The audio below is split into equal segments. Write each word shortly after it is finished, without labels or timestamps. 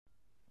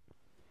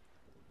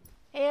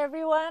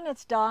everyone,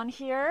 it's Dawn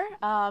here.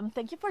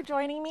 Thank you for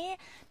joining me.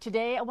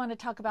 Today I want to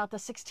talk about the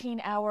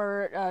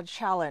 16-hour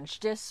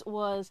challenge. This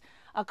was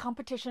a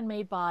competition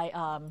made by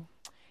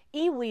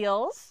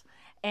EWheels,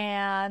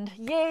 and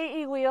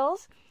yay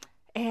EWheels!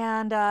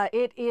 And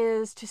it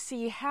is to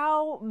see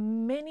how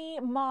many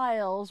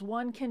miles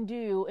one can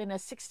do in a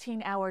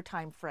 16-hour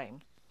time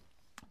frame.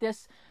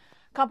 This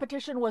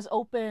competition was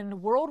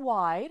open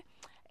worldwide.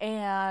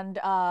 And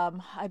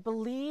I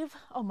believe,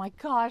 oh my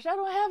gosh, I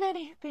don't have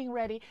anything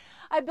ready.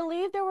 I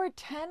believe there were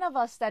 10 of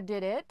us that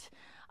did it.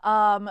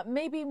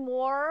 Maybe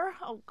more.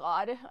 Oh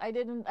God, I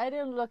didn't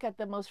look at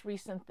the most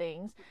recent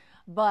things,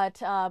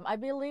 but I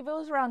believe it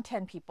was around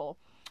 10 people.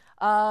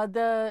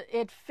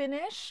 It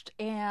finished,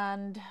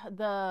 and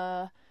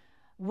the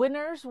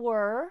winners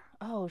were,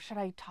 oh, should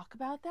I talk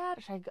about that?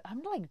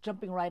 I'm like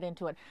jumping right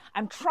into it.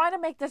 I'm trying to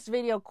make this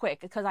video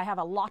quick because I have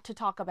a lot to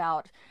talk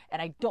about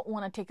and I don't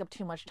want to take up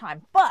too much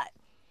time. But,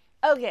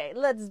 okay,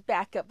 let's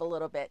back up a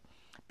little bit.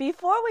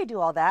 Before we do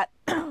all that,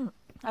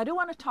 I do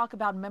want to talk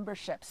about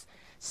memberships.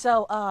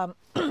 So,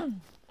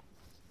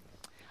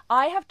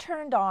 I have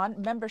turned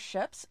on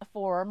memberships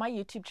for my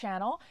YouTube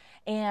channel,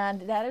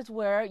 and that is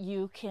where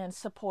you can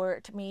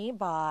support me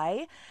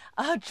by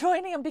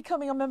joining and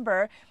becoming a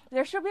member.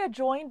 There should be a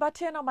join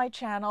button on my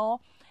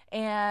channel,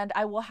 and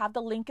I will have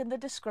the link in the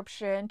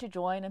description to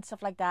join and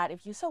stuff like that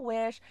if you so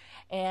wish.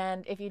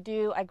 And if you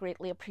do, I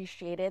greatly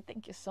appreciate it.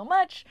 Thank you so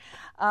much.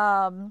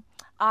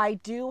 I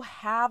do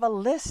have a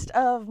list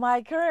of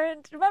my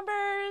current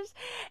members,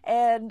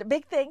 and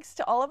big thanks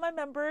to all of my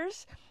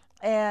members.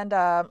 And,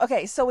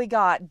 okay, so we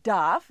got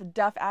Duff.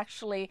 Duff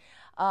actually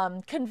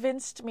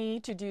convinced me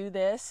to do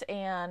this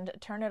and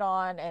turn it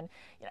on. And,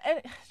 you know,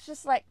 it's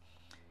just like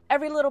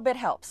every little bit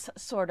helps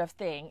sort of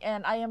thing.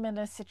 And I am in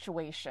a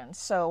situation.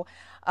 So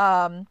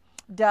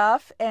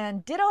Duff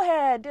and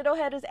Dittohead.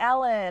 Dittohead is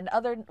Alan,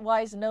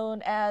 otherwise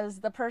known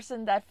as the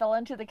person that fell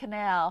into the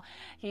canal.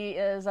 He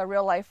is a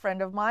real life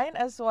friend of mine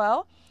as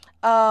well.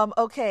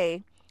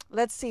 Okay,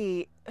 let's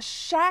see.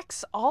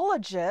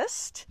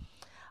 Shaxologist.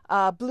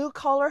 Blue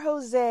Collar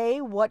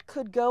Jose, What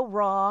Could Go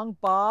Wrong,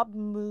 Bob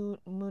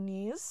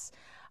Muniz,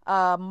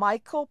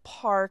 Michael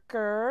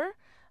Parker.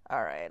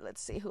 All right,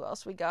 let's see who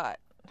else we got.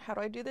 How do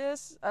I do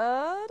this?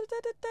 Scampster.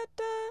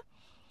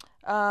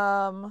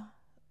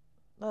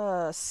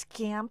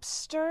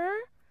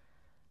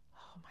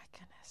 Oh my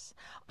goodness.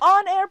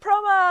 On air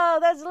promo.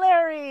 That's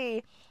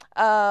Larry.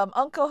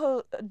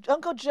 Uncle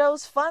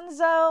Joe's Fun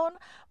Zone,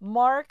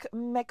 Mark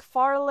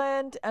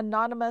McFarland,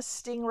 Anonymous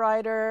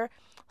Stingrider.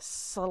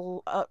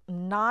 So,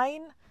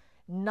 nine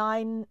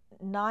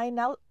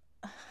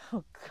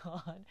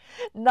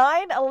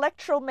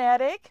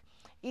Electromatic,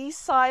 E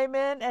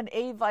Simon, and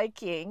A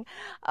Viking.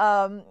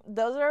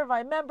 Those are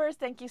my members.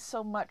 Thank you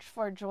so much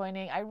for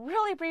joining. I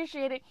really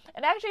appreciate it.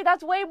 And actually,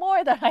 that's way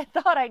more than I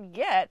thought I'd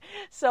get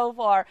so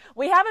far.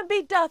 We haven't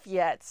beat Duff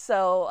yet,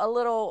 so a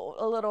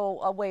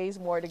little ways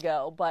more to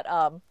go. But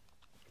all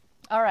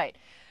right.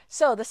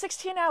 So the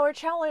 16-hour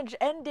challenge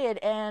ended,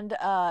 and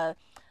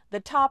the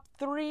top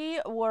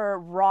three were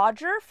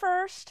Roger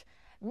first,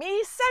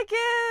 me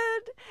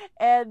second,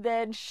 and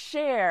then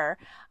Cher.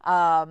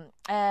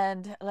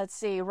 And let's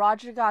see,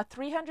 Roger got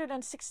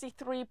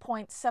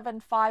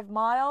 363.75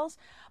 miles.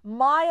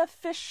 My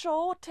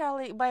official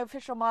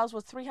miles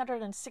was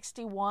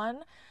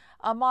 361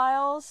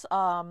 miles.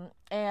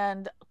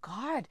 And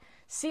God,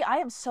 see, I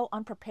am so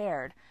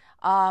unprepared.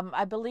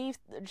 I believe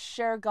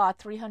Cher got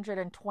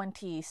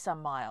 320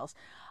 some miles.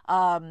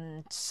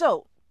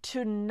 So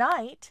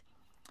tonight,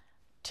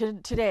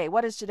 today,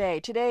 what is today?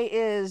 Today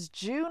is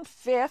June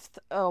 5th,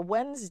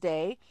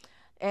 Wednesday,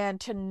 and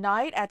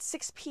tonight at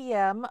 6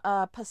 p.m.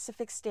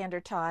 Pacific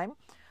Standard Time,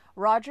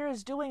 Roger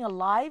is doing a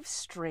live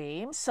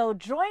stream, so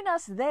join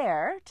us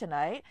there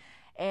tonight.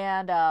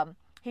 And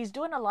he's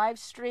doing a live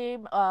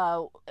stream,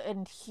 and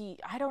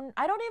I don't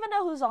even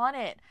know who's on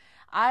it.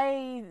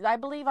 I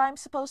believe I'm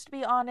supposed to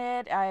be on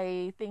it.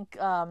 I think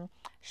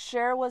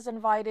Cher was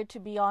invited to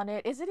be on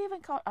it. Is it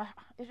even called?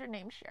 Is your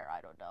name Cher?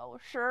 I don't know.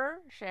 Cher.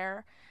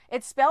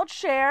 It's spelled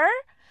Cher.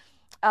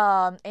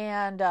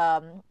 And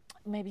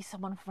maybe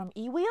someone from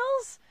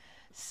EWheels.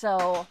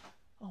 So,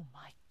 oh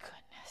my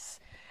goodness.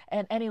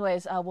 And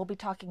anyways, we'll be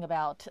talking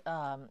about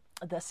the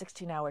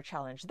 16-hour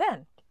challenge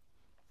then.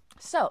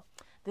 So,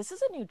 this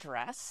is a new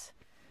dress.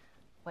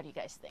 What do you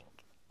guys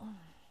think?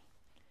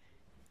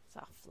 It's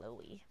all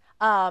flowy.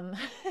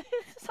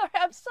 Sorry,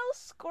 I'm so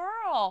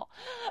squirrel.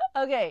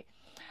 Okay.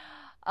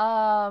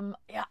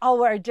 Yeah, I'll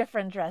wear a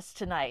different dress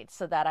tonight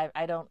so that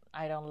I don't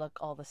look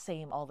all the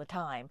same all the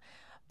time.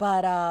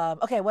 But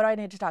okay, what do I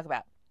need to talk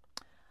about?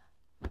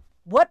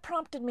 What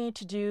prompted me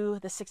to do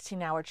the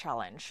 16-hour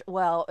challenge?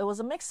 Well, it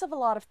was a mix of a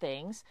lot of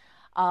things.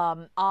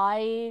 At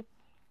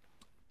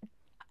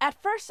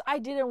first I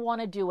didn't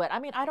want to do it. I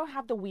mean, I don't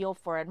have the wheel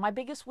for it. My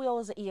biggest wheel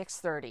is an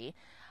EX30.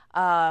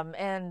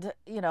 And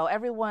you know,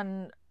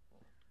 everyone,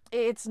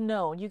 it's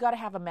known. You got to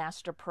have a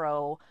Master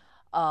Pro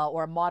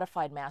or a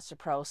modified Master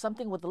Pro,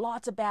 something with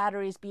lots of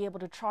batteries, be able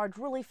to charge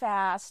really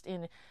fast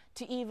and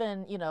to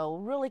even,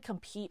 really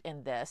compete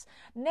in this.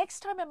 Next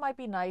time it might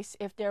be nice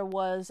if there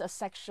was a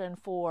section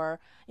for,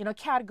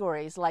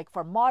 categories like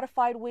for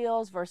modified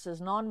wheels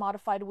versus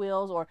non-modified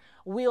wheels, or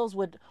wheels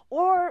with,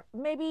 or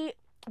maybe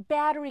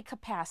battery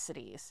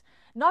capacities.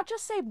 Not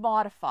just say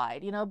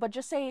modified, but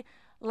just say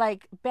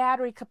like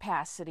battery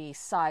capacity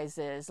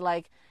sizes,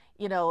 like,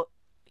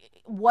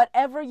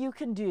 whatever you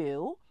can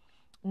do.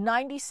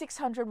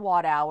 9,600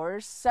 watt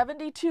hours,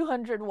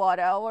 7,200 watt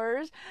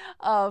hours,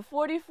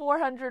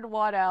 4,400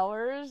 watt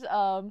hours,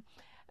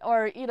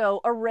 or,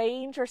 a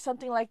range or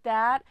something like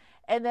that.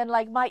 And then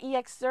like my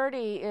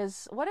EX30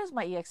 is, what is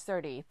my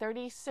EX30?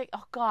 36,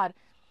 oh God.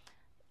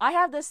 I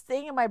have this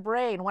thing in my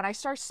brain. When I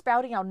start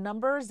spouting out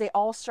numbers, they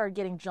all start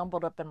getting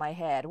jumbled up in my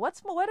head.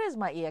 What is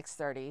my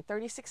EX30?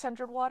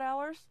 3,600 watt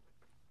hours?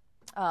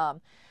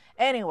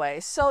 Anyway,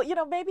 so,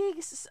 maybe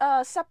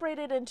separate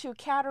it into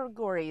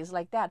categories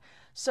like that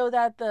so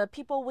that the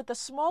people with the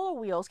smaller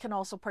wheels can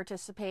also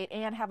participate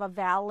and have a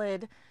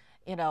valid,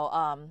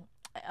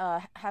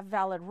 have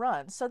valid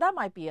runs. So that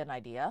might be an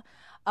idea.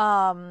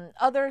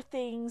 Other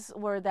things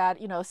were that,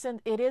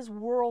 since it is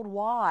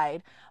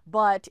worldwide,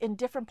 but in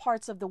different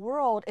parts of the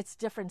world, it's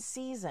different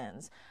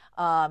seasons.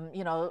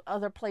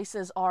 Other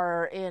places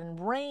are in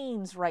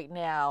rains right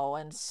now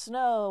and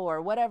snow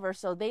or whatever,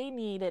 so they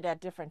need it at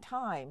different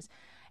times.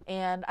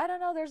 And I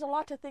don't know, there's a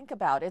lot to think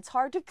about. It's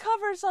hard to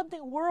cover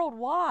something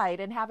worldwide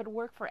and have it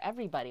work for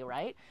everybody,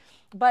 right?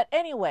 But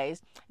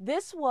anyways,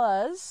 this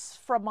was,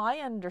 from my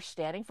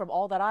understanding, from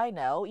all that I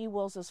know,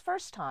 EWheels'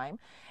 first time.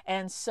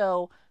 And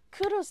so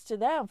kudos to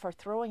them for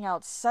throwing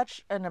out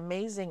such an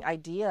amazing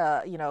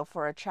idea,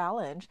 for a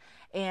challenge.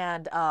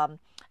 And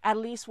at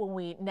least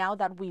now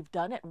that we've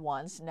done it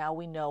once, now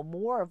we know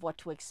more of what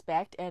to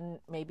expect, and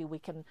maybe we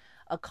can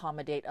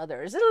accommodate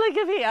others. And look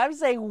at me, I'm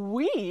saying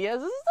we,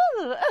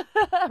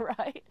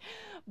 right?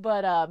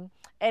 But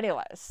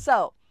anyway,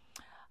 so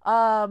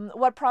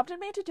what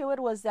prompted me to do it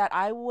was that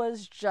I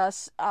was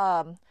just,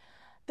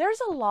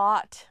 there's a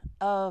lot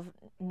of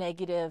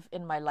negative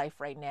in my life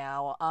right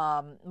now.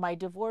 My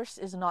divorce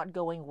is not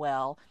going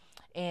well,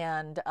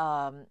 and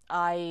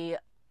I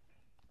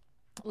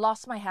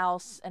lost my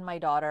house and my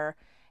daughter,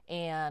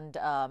 and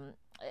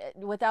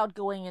without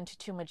going into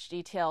too much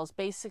details,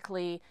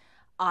 basically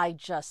I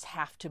just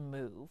have to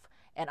move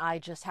and I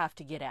just have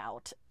to get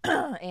out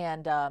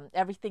and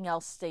everything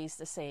else stays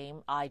the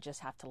same. I just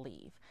have to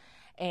leave.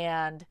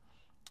 And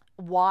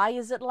why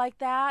is it like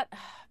that?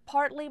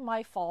 Partly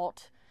my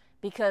fault,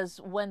 because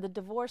when the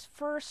divorce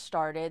first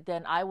started,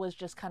 then I was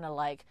just kind of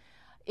like,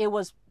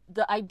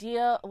 the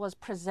idea was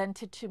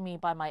presented to me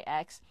by my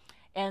ex,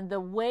 and the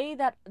way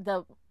that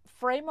the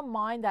frame of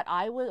mind that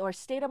I was, or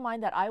state of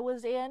mind that I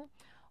was in,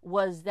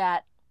 was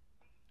that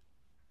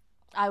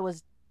I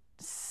was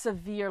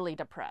severely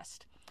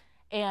depressed.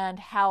 And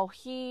how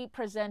he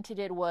presented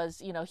it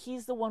was,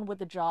 he's the one with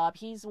the job,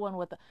 he's the one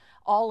with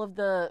all of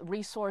the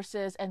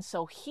resources, and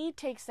so he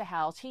takes the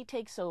house, he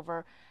takes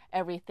over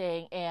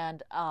everything,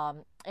 and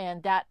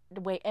that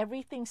way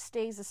everything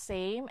stays the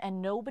same,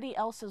 and nobody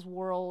else's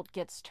world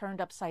gets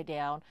turned upside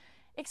down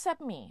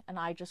except me, and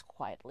I just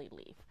quietly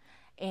leave.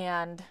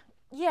 And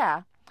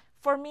yeah,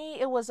 for me,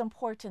 it was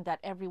important that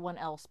everyone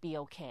else be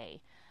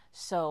okay.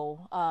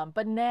 So,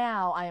 but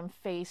now I am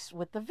faced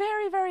with the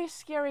very, very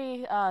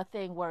scary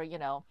thing where,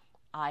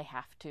 I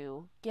have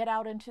to get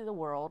out into the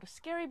world,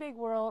 scary big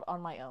world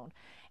on my own.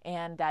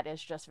 And that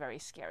is just very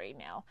scary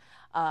now,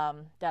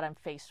 that I'm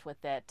faced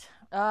with it.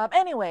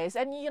 Anyways,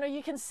 and,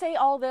 you can say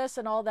all this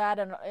and all that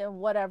and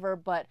whatever,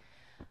 but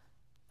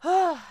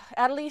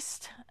at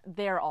least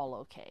they're all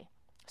okay.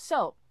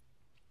 So,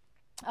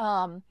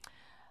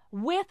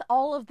 with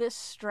all of this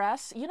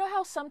stress, you know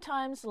how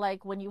sometimes,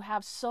 like, when you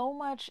have so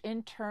much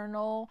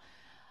internal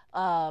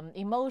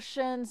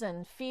emotions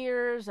and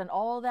fears and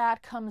all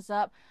that comes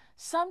up,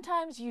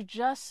 sometimes you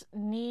just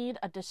need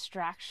a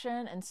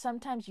distraction, and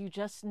sometimes you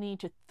just need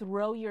to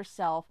throw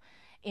yourself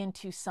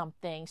into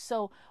something.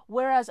 So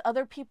whereas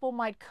other people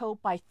might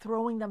cope by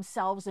throwing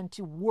themselves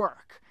into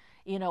work,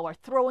 or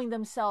throwing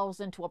themselves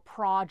into a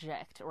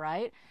project,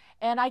 right?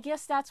 And I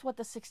guess that's what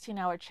the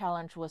 16-hour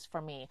challenge was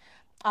for me.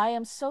 I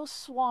am so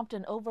swamped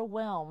and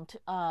overwhelmed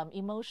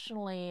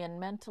emotionally and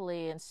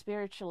mentally and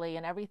spiritually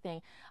and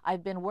everything.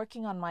 I've been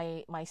working on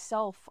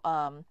myself,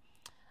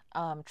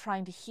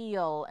 trying to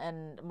heal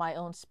and my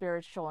own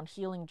spiritual and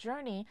healing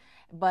journey.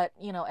 But,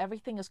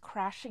 everything is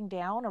crashing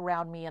down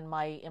around me in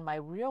my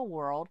real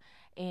world.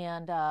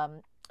 And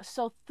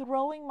so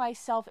throwing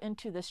myself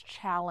into this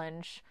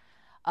challenge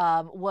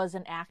was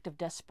an act of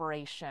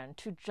desperation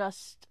to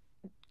just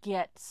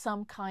get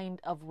some kind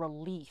of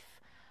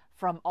relief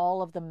from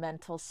all of the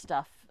mental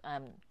stuff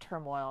and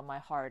turmoil in my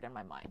heart and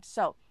my mind.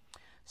 So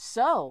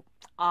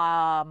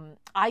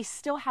I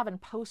still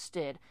haven't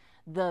posted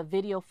the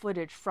video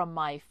footage from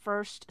my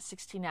first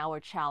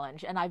 16-hour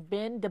challenge, and I've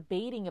been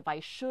debating if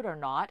I should or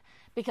not,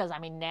 because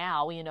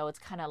now, it's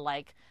kind of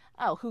like,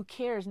 oh, who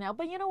cares now?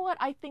 But you know what?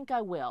 I think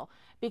I will,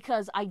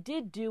 because I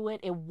did do it.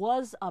 It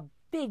was a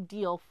big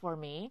deal for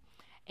me.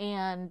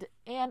 And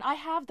I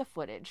have the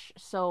footage,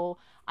 so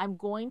I'm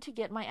going to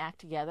get my act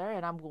together,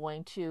 and I'm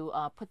going to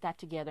put that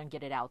together and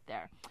get it out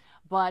there.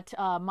 But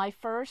my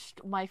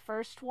first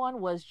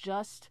one was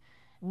just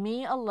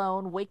me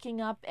alone,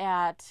 waking up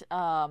at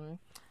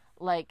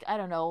like, I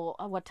don't know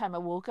what time I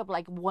woke up,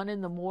 like 1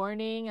 in the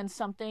morning and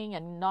something,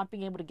 and not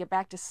being able to get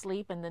back to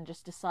sleep, and then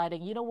just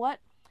deciding, you know what,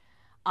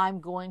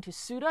 I'm going to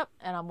suit up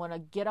and I'm going to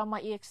get on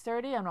my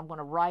EX30 and I'm going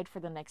to ride for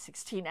the next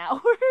 16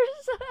 hours.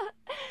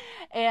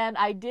 And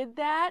I did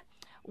that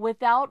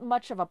without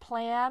much of a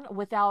plan,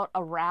 without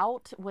a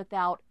route,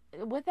 without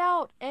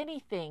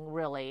anything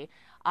really.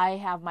 I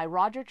have my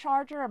Roger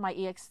charger and my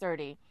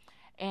EX30.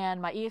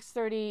 And my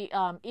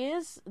EX30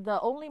 is the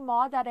only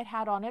mod that it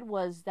had on it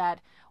was that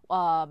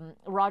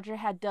Roger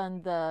had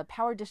done the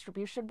power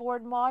distribution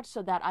board mod,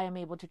 so that I am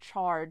able to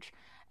charge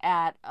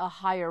at a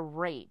higher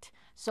rate.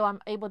 So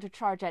I'm able to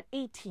charge at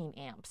 18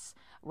 amps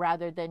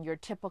rather than your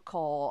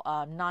typical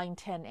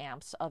 9-10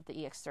 amps of the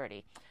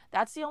EX30.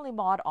 That's the only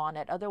mod on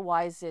it.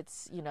 Otherwise,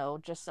 it's, you know,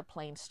 just a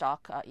plain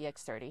stock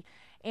EX30.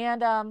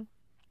 And now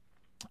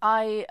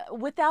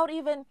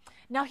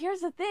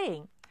here's the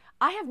thing.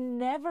 I have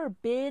never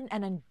been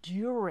an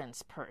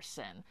endurance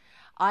person.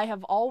 I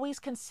have always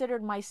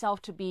considered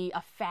myself to be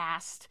a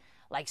fast,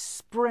 like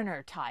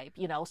sprinter type,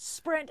 you know,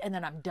 sprint and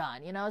then I'm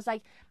done. You know, it's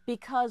like,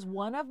 because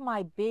one of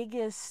my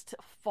biggest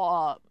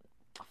flaws,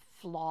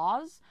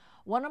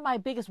 one of my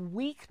biggest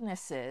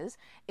weaknesses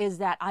is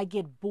that I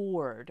get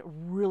bored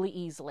really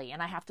easily,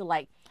 and I have to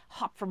like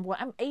hop from one,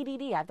 I'm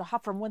ADD, I have to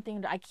hop from one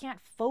thing to, I can't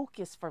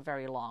focus for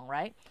very long,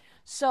 right?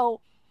 So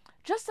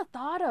just the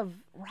thought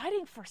of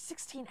riding for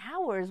 16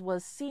 hours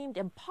seemed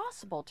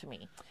impossible to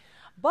me.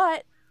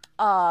 But,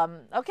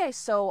 okay,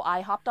 so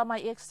I hopped on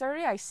my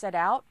EX30, I set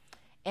out,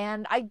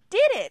 and I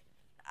did it.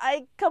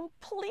 I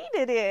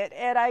completed it,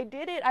 and I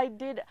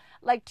did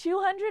like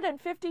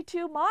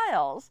 252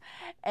 miles,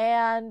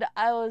 and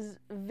I was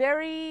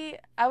very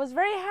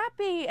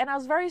happy, and I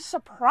was very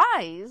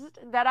surprised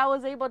that I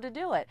was able to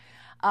do it.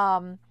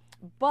 Oh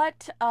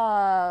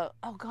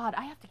God,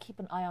 I have to keep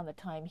an eye on the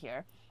time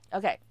here.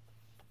 Okay.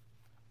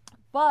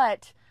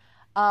 But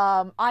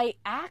I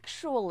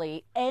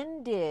actually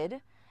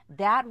ended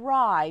that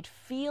ride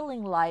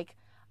feeling like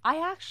I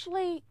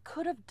actually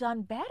could have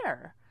done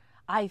better.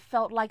 I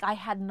felt like I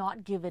had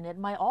not given it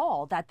my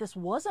all, that this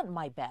wasn't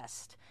my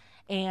best,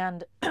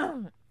 and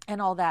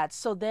and all that.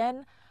 So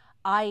then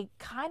I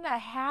kind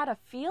of had a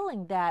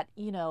feeling that,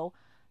 you know,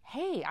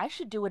 hey, I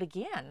should do it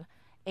again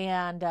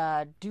and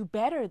do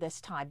better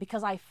this time,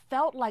 because I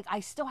felt like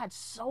I still had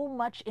so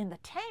much in the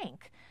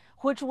tank,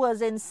 which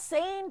was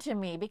insane to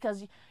me,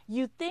 because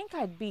you think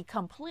I'd be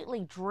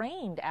completely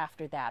drained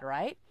after that,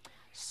 right?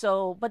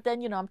 So, but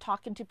then, you know, I'm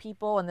talking to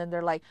people, and then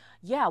they're like,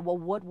 yeah, well,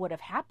 what would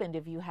have happened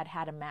if you had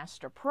had a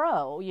Master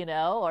Pro, you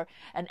know, or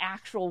an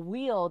actual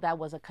wheel that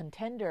was a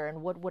contender?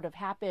 And what would have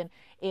happened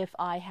if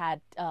I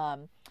had,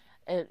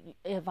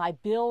 if I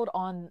build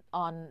on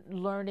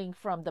learning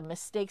from the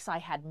mistakes I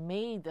had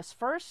made this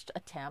first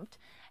attempt,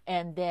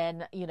 and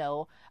then, you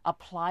know,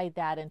 apply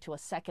that into a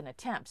second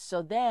attempt.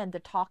 So then the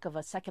talk of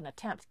a second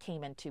attempt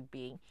came into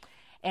being.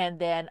 And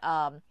then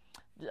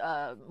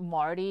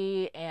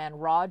Marty and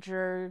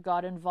Roger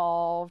got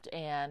involved,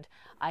 and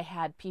I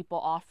had people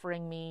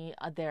offering me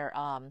their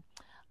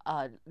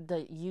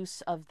the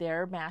use of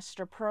their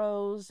Master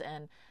Pros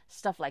and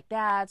stuff like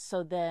that.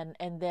 So then,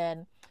 and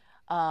then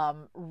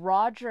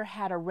Roger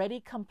had already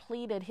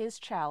completed his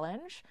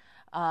challenge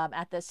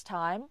at this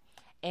time,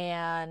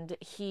 and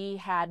he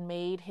had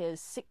made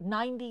his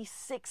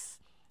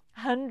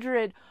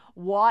 9,600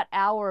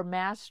 watt-hour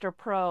Master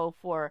Pro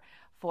for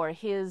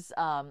his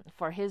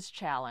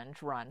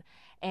challenge run.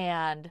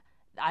 And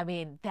I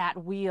mean,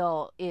 that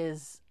wheel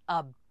is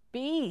a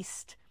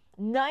beast.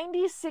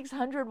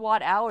 9,600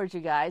 watt-hours,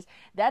 you guys.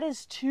 That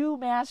is 2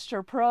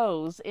 Master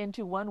Pros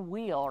into one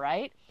wheel,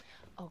 right?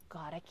 Oh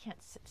God, I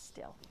can't sit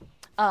still.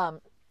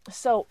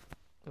 So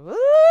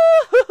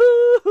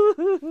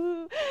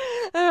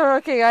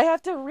okay, I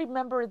have to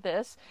remember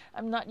this.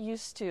 I'm not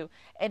used to.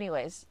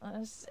 Anyways,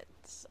 let's sit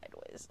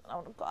sideways.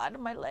 Oh God,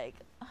 my leg.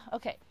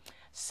 Okay.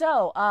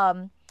 So,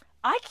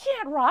 I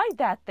can't ride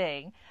that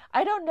thing.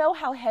 I don't know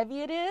how heavy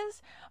it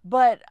is,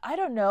 but I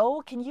don't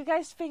know. Can you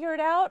guys figure it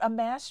out? A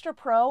Master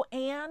Pro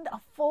and a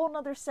full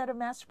another set of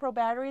Master Pro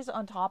batteries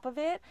on top of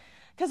it?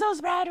 Because those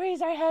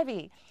batteries are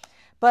heavy.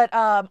 But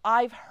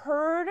I've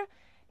heard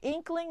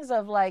inklings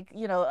of, like,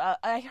 you know,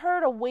 I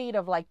heard a weight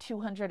of like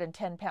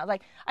 210 pounds.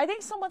 Like, I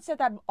think someone said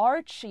that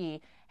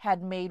Archie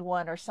had made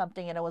one or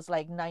something, and it was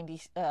like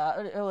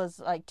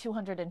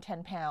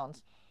 210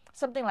 pounds.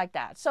 Something like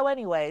that. So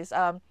anyways,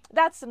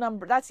 that's the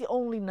number. That's the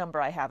only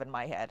number I have in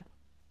my head.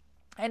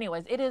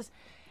 Anyways, it is,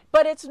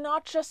 but it's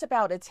not just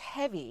about it's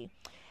heavy.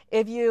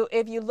 If you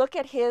look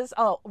at his,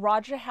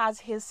 Roger has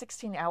his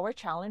 16-hour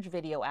challenge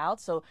video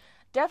out, so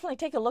definitely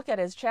take a look at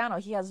his channel.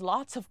 He has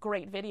lots of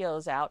great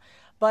videos out,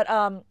 but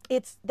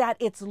it's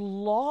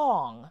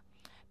long.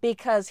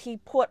 because he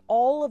put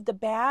all of the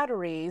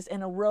batteries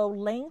in a row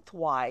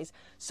lengthwise.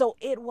 So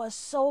it was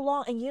so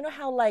long. And you know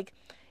how, like,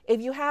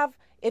 if you have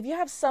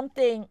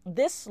something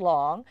this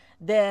long,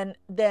 then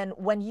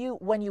when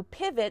you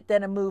pivot,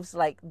 then it moves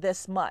like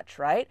this much,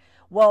 right?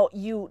 Well,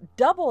 you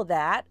double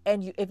that,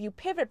 and if you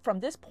pivot from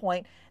this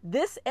point,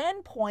 this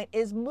end point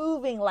is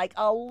moving like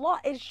a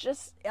lot. It's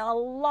just a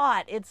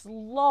lot. It's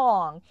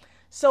long.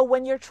 So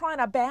when you're trying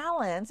to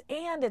balance,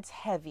 and it's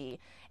heavy,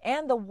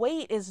 and the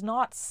weight is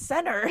not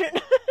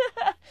centered.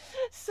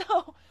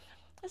 so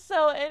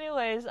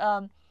anyways,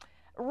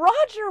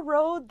 Roger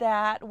rode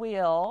that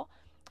wheel.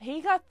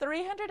 He got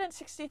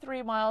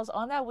 363 miles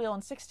on that wheel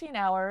in 16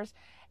 hours,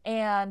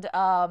 and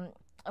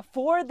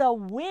for the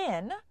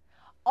win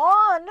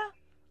on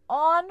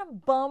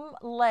bum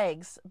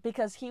legs,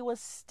 because he was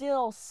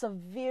still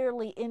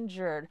severely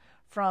injured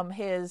from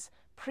his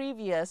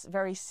previous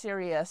very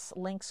serious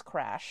Lynx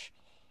crash.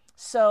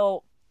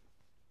 So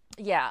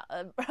yeah,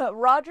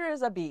 Roger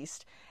is a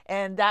beast,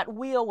 and that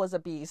wheel was a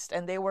beast,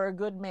 and they were a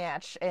good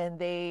match, and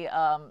they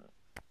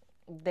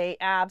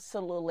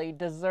absolutely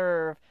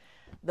deserve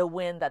the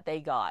win that they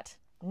got.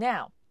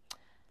 Now,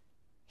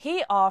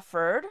 he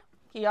offered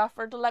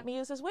to let me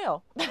use his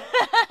wheel.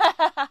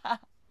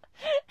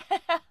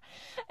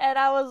 And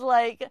I was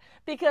like,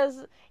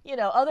 because, you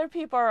know, other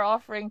people are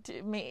offering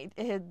to me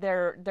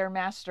their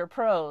Master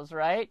Pros,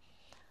 right?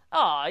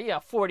 Oh, yeah,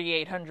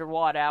 4,800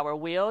 watt hour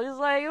wheel. He's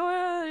like,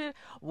 well,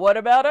 what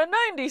about a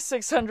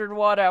 9,600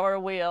 watt hour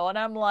wheel? And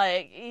I'm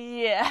like,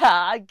 yeah,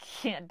 I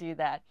can't do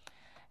that.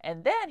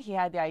 And then he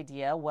had the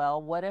idea,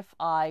 well, what if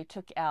I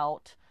took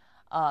out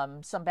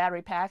some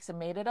battery packs and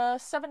made it a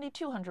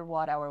 7,200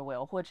 watt hour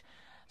wheel,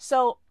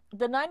 so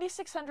the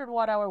 9,600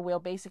 watt hour wheel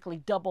basically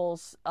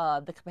doubles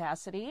the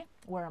capacity.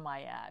 Where am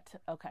I at?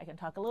 Okay, I can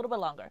talk a little bit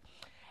longer.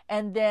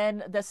 And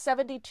then the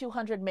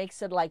 7,200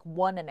 makes it like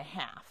 1.5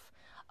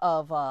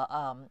 of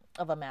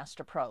a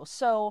Master Pro.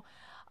 So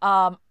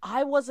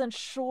I wasn't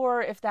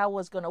sure if that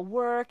was going to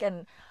work,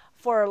 and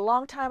for a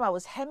long time I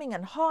was hemming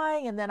and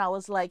hawing, and then I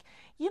was like,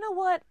 you know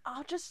what?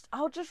 I'll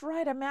just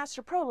ride a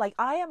Master Pro. Like,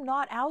 I am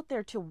not out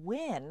there to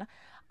win.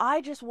 I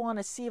just want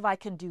to see if I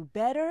can do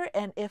better,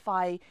 and if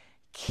I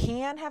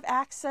can have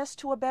access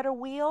to a better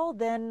wheel,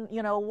 then,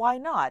 you know, why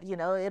not? You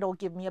know, it'll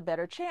give me a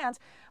better chance.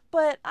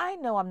 But I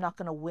know I'm not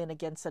going to win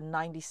against a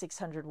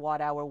 9,600 watt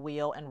hour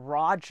wheel and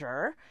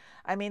Roger.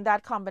 I mean,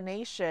 that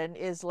combination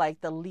is like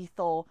the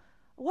lethal.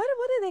 What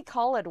do they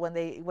call it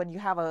when you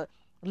have a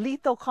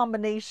lethal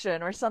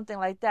combination or something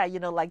like that? You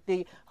know, like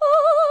the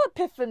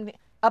epitome,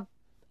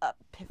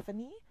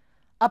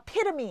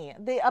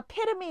 the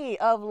epitome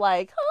of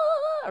like,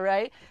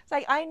 right? It's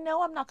like, I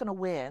know I'm not going to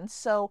win,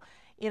 so,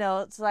 you know,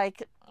 it's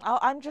like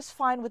I'm just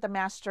fine with a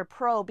Master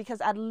Pro, because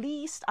at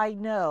least I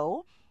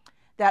know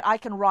that I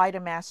can ride a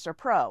Master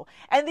Pro.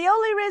 And the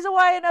only reason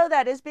why I know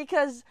that is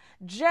because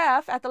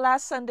Jeff at the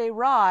last Sunday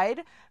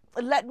ride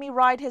let me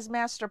ride his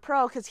Master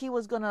Pro, because he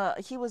was gonna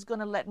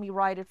let me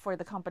ride it for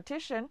the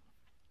competition.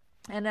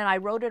 And then I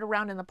rode it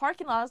around in the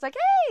parking lot. I was like,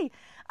 hey,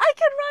 I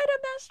can ride a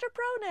Master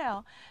Pro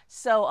now.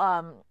 So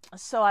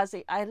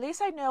at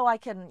least I know I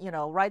can, you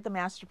know, ride the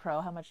Master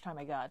Pro. How much time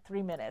I got?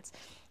 3 minutes.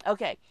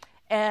 Okay.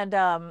 And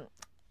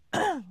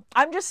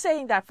I'm just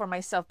saying that for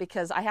myself,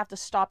 because I have to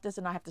stop this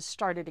and I have to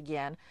start it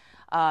again,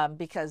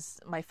 because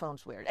my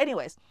phone's weird.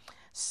 Anyways,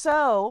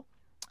 so,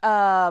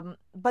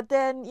 but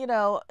then, you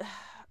know,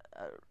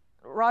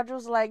 Roger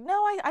was like, no,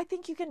 I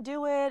think you can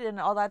do it and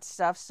all that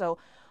stuff. So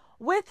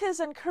with his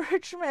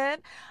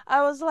encouragement,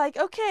 I was like,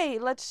 okay,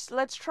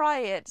 let's try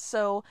it.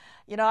 So,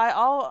 you know,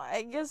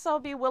 I guess I'll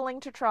be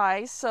willing to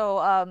try.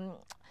 So,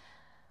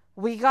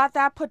 we got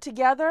that put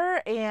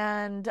together,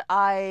 and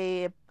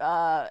I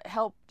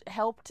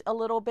helped a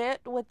little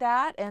bit with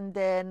that, and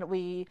then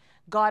we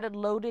got it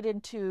loaded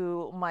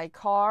into my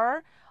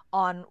car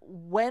on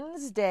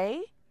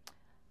Wednesday.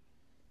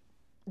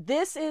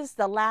 This is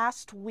the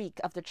last week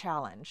of the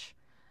challenge.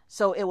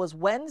 So it was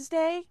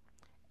Wednesday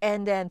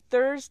and then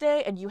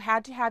Thursday, and you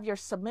had to have your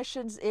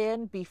submissions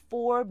in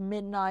before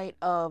midnight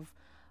of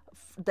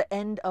the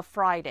end of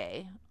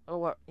Friday.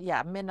 Or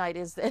yeah, midnight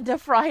is the end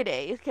of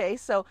Friday. Okay,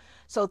 so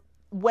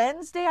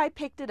Wednesday I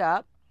picked it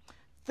up.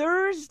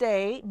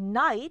 Thursday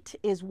night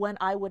is when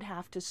I would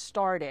have to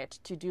start it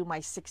to do my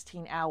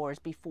 16 hours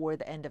before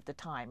the end of the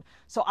time.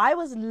 So I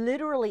was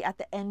literally at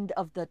the end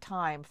of the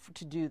time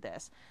to do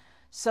this.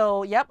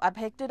 So, yep, I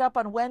picked it up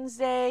on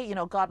Wednesday, you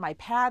know, got my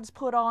pads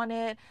put on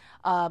it,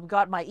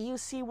 got my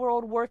EUC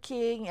World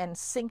working and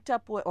synced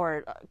up with,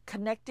 or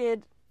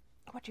connected,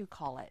 what do you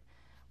call it?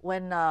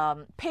 When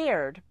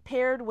paired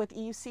with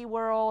EUC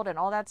World and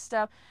all that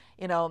stuff,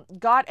 you know,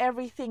 got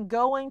everything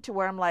going to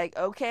where I'm like,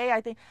 okay,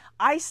 I think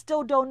I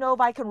still don't know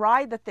if I can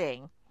ride the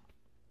thing.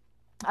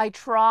 I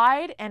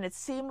tried and it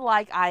seemed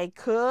like I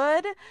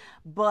could,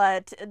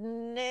 but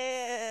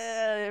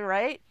nah,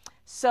 right?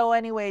 So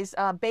anyways,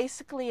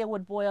 basically it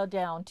would boil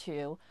down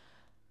to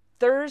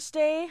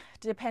Thursday,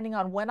 depending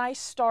on when I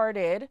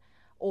started,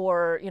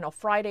 or, you know,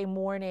 Friday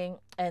morning,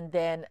 and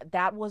then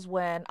that was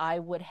when I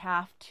would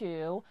have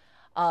to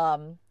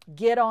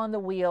get on the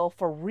wheel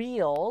for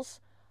reals,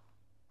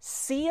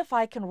 see if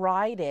I can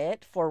ride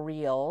it for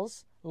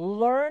reals,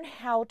 learn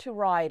how to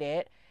ride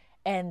it,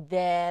 and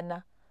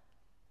then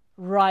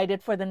ride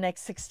it for the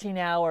next 16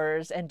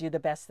 hours and do the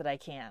best that I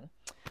can.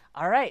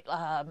 All right,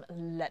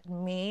 let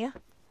me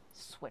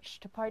switch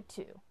to part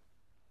 2.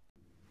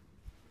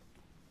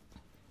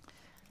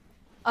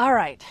 All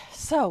right,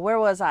 so where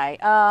was I?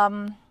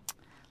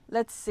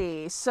 Let's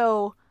see.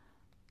 So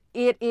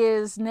it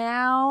is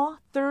now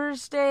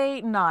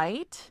Thursday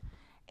night,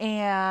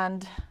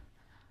 and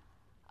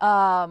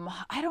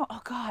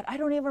I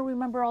don't even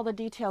remember all the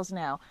details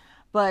now.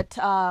 But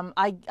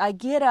I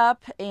get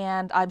up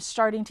and I'm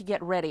starting to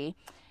get ready.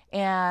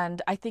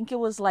 And I think it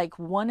was like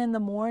 1 in the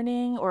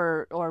morning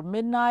or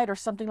midnight or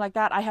something like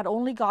that. I had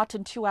only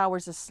gotten 2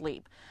 hours of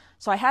sleep.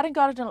 So I hadn't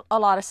gotten a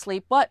lot of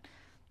sleep, but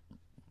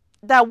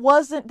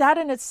that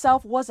in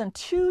itself wasn't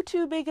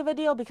too big of a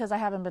deal because I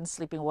haven't been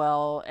sleeping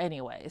well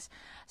anyways.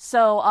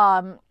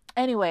 So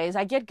anyways,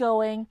 I get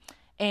going,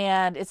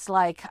 and it's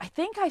like, I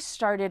think I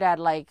started at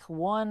like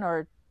 1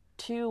 or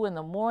 2 in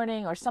the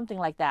morning or something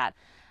like that.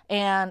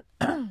 And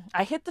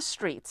I hit the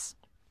streets,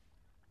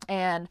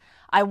 and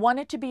I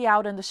wanted to be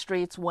out in the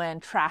streets when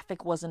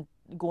traffic wasn't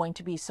going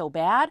to be so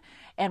bad.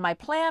 And my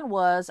plan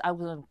was I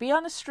was going to be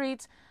on the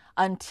streets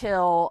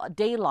until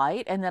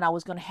daylight, and then I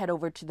was going to head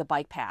over to the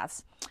bike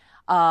paths.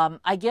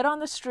 I get on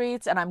the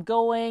streets and I'm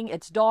going,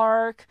 it's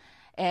dark,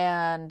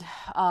 and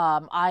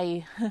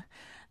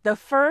the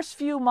first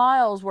few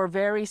miles were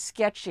very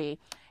sketchy,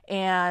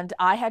 and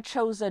I had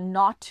chosen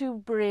not to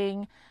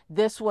bring,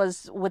 this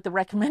was with the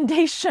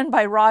recommendation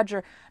by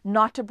Roger,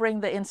 not to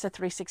bring the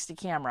Insta360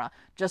 camera,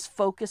 just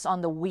focus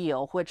on the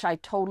wheel, which I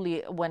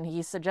totally, when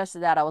he suggested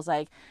that, I was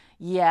like,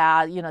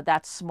 yeah,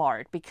 that's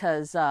smart,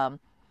 because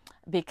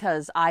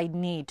I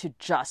need to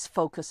just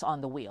focus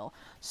on the wheel.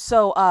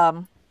 So,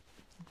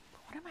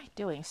 what am I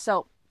doing?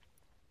 So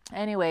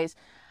anyways,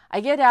 I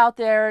get out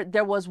there.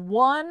 There was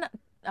one,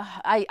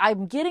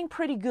 I'm getting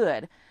pretty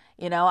good.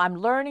 I'm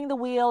learning the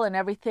wheel and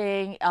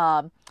everything.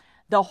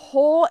 That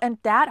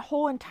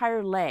whole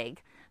entire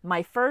leg,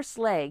 my first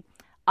leg,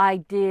 I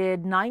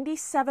did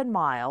 97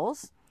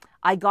 miles.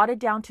 I got it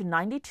down to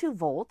 92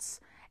 volts,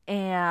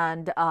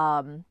 and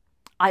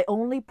I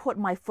only put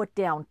my foot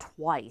down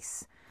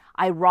twice.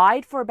 I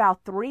ride for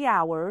about 3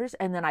 hours,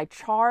 and then I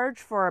charge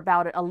for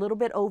about a little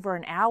bit over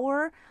an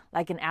hour,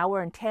 like an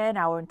hour and 10,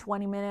 hour and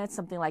 20 minutes,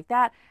 something like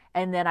that.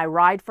 And then I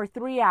ride for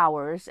 3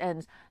 hours.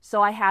 And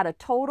so I had a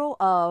total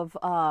of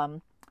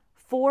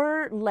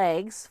 4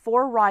 legs,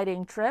 4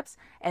 riding trips,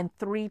 and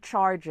 3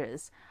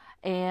 charges.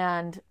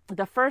 And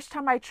the first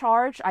time I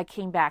charged, I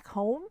came back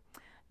home.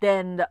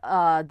 Then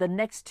the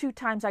next 2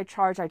 times I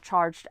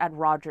charged at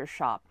Roger's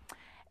shop.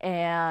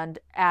 And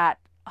at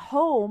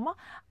home,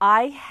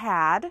 I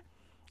had,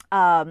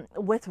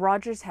 with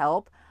Roger's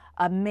help,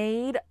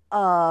 made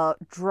a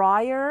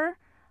dryer.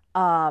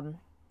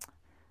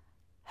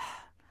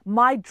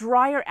 My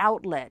dryer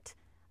outlet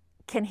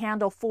can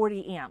handle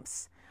 40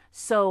 amps.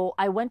 So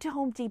I went to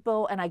Home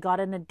Depot and I got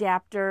an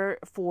adapter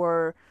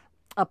for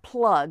a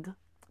plug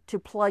to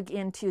plug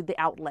into the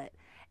outlet.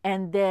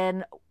 And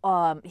then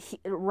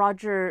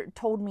Roger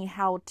told me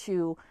how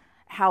to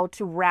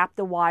wrap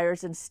the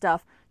wires and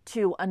stuff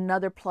to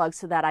another plug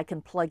so that I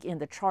can plug in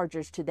the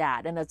chargers to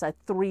that. And it's a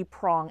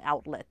 3-prong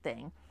outlet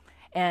thing.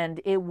 And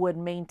it would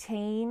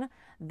maintain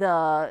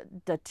the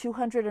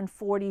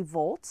 240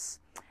 volts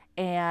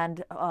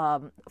and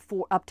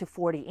for up to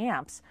 40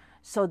 amps,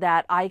 so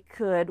that I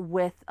could,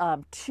 with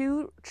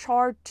 2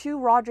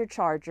 Roger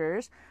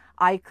chargers,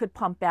 I could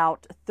pump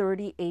out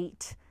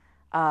 38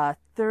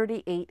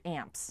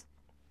 amps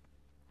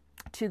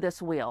to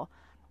this wheel.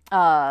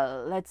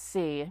 Let's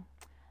see.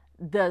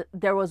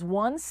 There was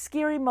one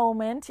scary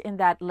moment in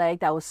that leg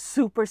that was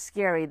super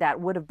scary,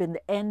 that would have been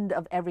the end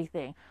of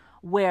everything,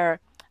 where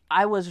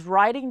I was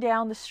riding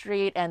down the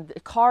street and the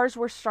cars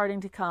were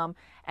starting to come,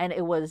 and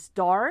it was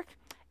dark,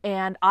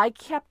 and I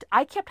kept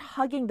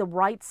hugging the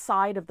right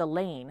side of the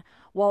lane.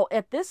 Well,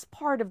 at this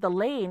part of the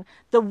lane,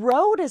 the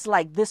road is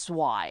like this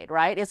wide,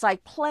 right? It's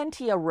like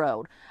plenty of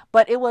road,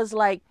 but it was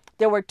like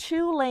there were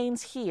 2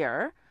 lanes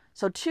here,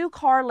 so 2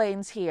 car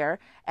lanes here,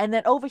 and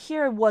then over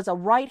here was a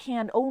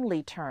right-hand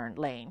only turn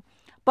lane.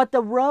 But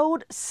the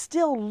road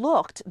still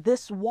looked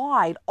this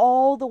wide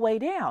all the way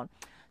down.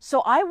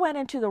 So I went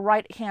into the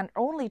right turn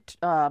only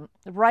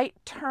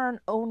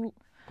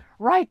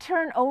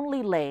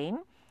lane,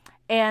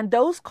 and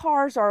those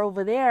cars are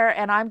over there,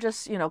 and I'm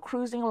just,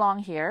 cruising along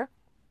here.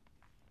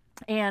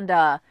 And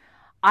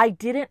I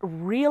didn't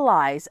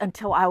realize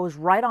until I was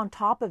right on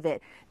top of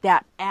it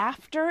that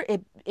after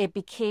it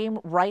became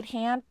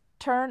right-hand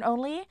turn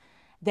only,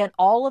 then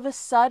all of a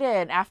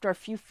sudden, after a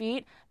few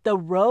feet, the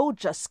road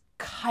just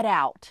cut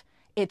out.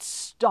 It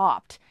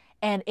stopped,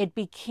 and it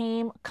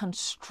became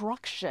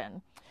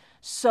construction.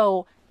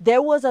 So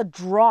there was a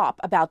drop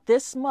about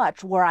this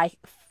much where I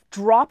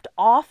dropped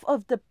off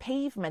of the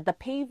pavement. The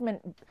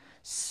pavement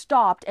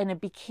stopped, and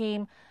it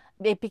became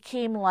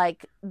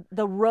like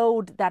the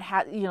road that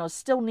had,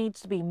 still needs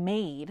to be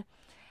made.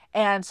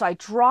 And so I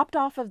dropped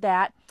off of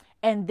that.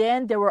 And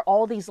then there were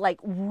all these like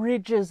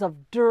ridges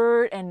of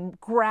dirt and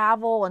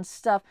gravel and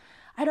stuff.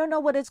 I don't know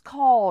what it's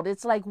called.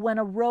 It's like when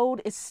a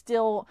road is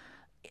still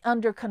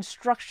under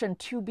construction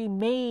to be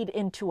made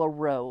into a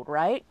road,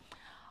 right?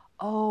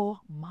 Oh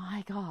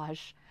my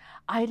gosh.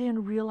 I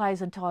didn't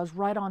realize until I was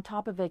right on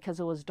top of it because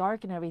it was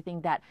dark and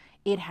everything that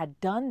it had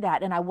done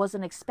that, and I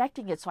wasn't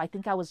expecting it. So I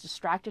think I was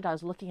distracted. I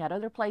was looking at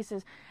other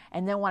places.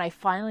 And then when I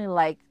finally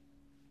like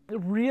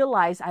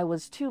realized I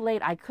was too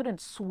late, I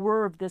couldn't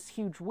swerve this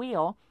huge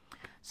wheel.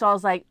 So I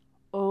was like,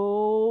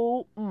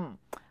 oh,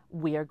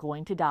 we are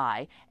going to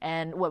die.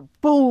 And went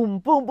boom,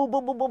 boom, boom,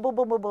 boom, boom, boom, boom,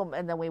 boom, boom, boom.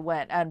 And then we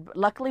went. And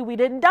luckily we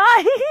didn't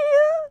die.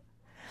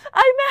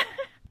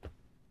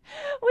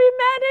 We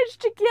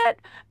managed to get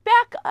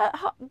back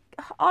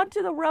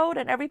onto the road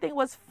and everything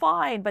was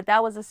fine. But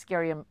that was the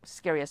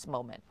scariest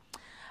moment.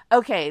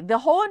 Okay, the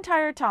whole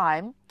entire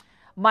time,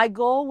 my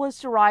goal was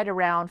to ride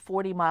around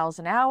 40 miles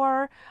an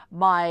hour.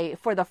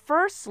 For the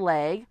first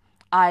leg,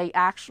 I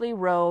actually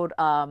rode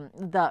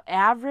my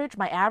average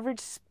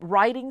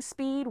riding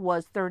speed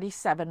was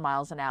 37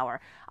 miles an hour.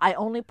 I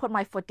only put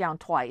my foot down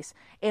twice.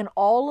 In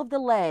all of the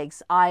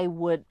legs, I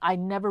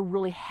never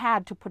really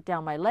had to put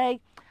down my leg.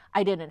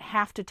 I didn't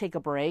have to take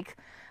a break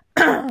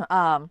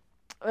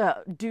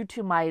due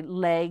to my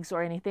legs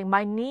or anything.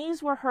 My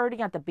knees were hurting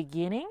at the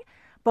beginning,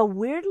 but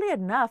weirdly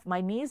enough,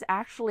 my knees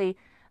actually,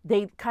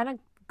 they kind of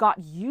got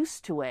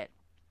used to it.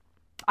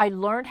 I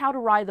learned how to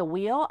ride the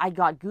wheel. I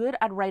got good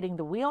at riding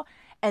the wheel.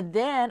 And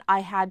then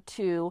I had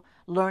to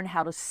learn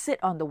how to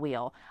sit on the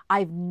wheel.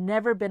 I've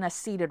never been a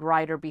seated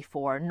rider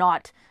before.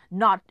 Not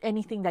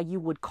anything that you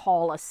would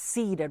call a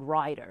seated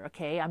rider.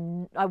 Okay.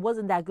 I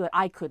wasn't that good.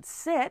 I could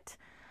sit,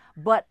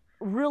 but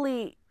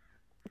really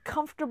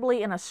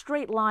comfortably in a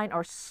straight line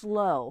or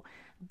slow.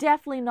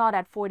 Definitely not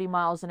at 40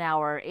 miles an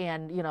hour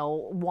and,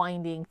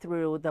 winding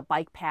through the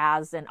bike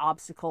paths and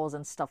obstacles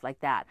and stuff like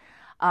that.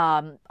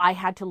 I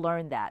had to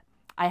learn that.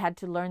 I had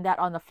to learn that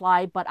on the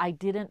fly, but I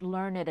didn't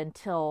learn it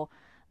until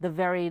the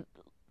very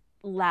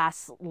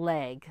last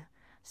leg.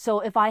 So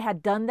if I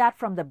had done that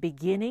from the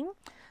beginning,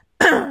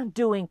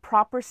 doing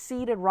proper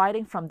seated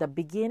riding from the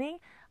beginning,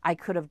 I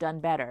could have done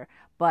better.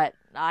 But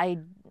I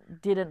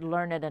didn't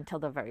learn it until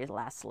the very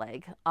last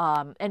leg.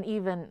 And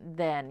even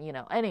then,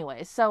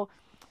 anyway, so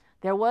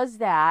there was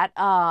that.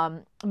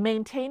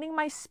 Maintaining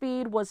my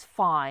speed was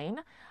fine.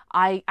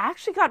 I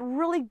actually got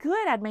really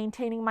good at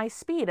maintaining my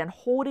speed and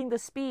holding the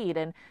speed.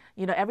 And,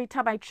 every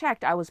time I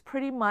checked, I was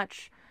pretty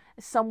much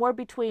somewhere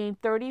between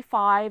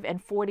 35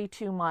 and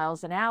 42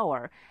 miles an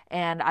hour.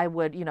 And I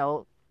would,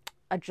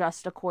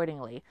 adjust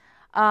accordingly.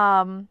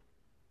 The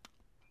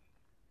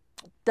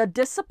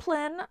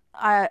discipline,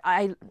 that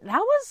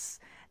was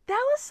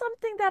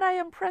something that I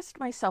impressed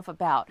myself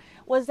about,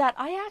 was that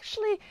I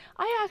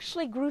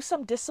actually grew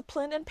some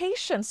discipline and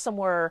patience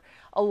somewhere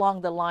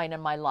along the line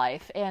in my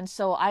life. And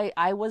so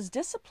I was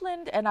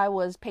disciplined and I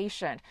was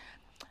patient.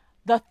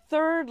 The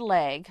third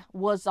leg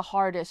was the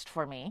hardest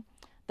for me.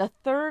 The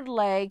third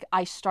leg,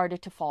 I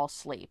started to fall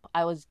asleep.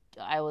 I was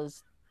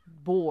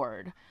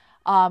bored.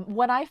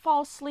 When I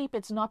fall asleep,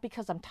 it's not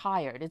because I'm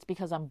tired. It's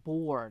because I'm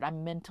bored.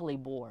 I'm mentally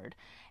bored.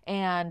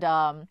 And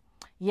I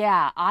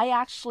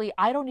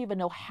don't even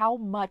know how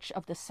much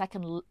of the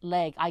second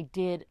leg I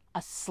did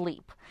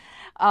asleep.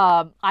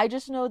 I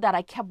just know that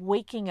I kept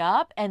waking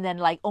up and then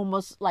like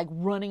almost like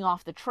running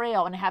off the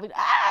trail and having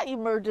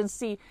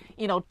emergency,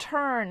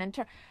 turn and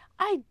turn.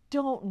 I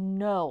don't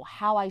know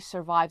how I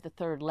survived the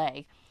third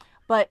leg,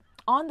 but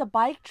on the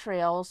bike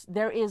trails,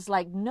 there is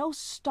like no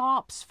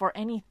stops for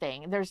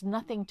anything. There's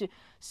nothing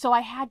so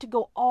I had to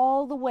go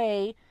all the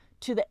way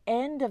to the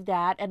end of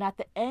that. And at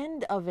the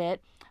end of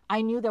it,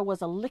 I knew there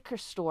was a liquor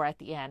store at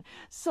the end.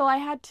 So I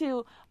had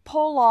to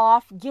pull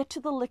off, get to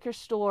the liquor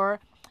store,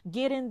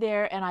 get in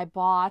there, and I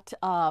bought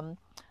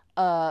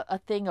a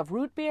thing of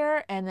root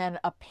beer and then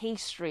a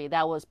pastry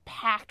that was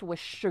packed with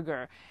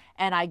sugar.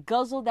 And I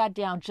guzzled that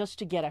down just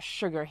to get a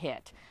sugar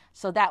hit.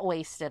 So that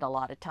wasted a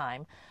lot of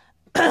time.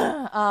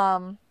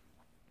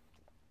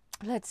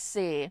 Let's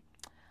see.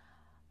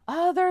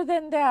 Other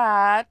than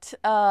that,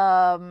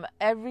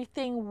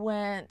 everything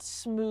went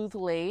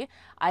smoothly.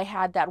 I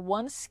had that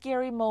one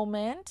scary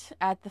moment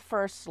at the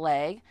first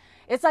leg.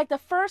 It's like the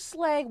first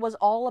leg was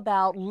all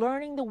about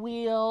learning the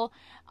wheel.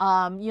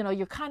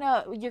 You're kind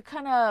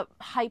of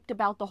hyped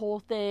about the whole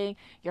thing.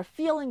 You're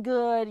feeling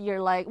good. You're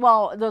like,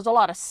 well, there's a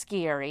lot of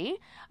scary,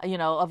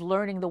 of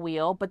learning the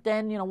wheel. But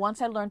then,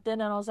 once I learned it,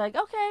 and I was like,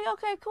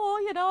 okay, cool.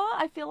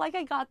 I feel like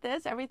I got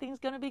this. Everything's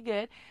going to be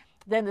good.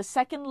 Then the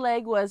second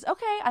leg was,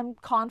 okay, I'm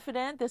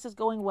confident. This is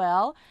going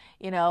well.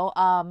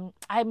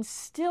 I'm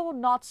still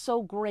not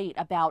so great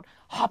about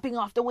hopping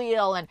off the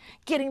wheel and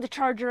getting the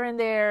charger in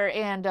there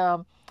and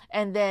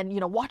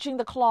then, watching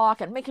the clock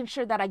and making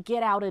sure that I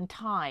get out in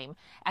time.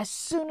 As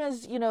soon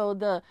as,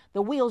 the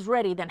wheel's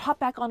ready, then hop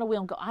back on the wheel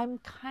and go. I'm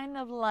kind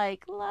of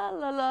like, la,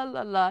 la, la,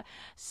 la, la.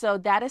 So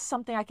that is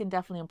something I can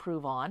definitely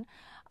improve on.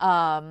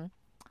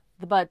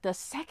 But the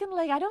second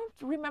leg, I don't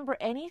remember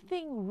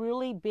anything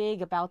really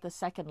big about the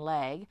second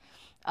leg.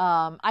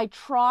 I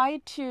try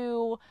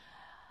to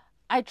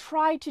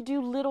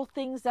do little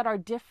things that are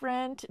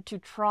different to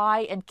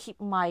try and keep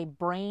my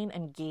brain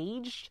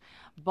engaged,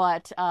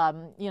 but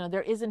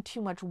there isn't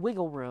too much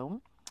wiggle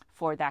room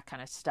for that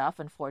kind of stuff,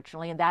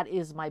 unfortunately, and that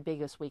is my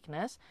biggest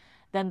weakness.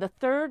 Then the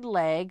third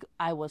leg,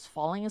 I was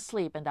falling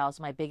asleep, and that was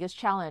my biggest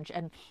challenge.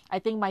 And I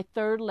think my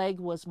third leg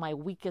was my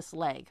weakest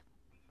leg.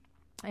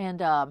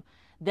 And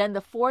then the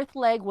fourth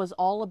leg was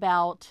all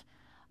about,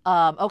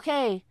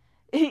 okay,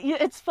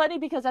 it's funny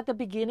because at the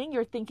beginning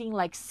you're thinking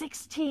like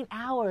 16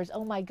 hours.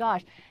 Oh my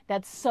gosh,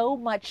 that's so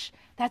much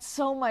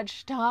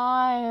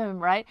time,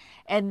 right?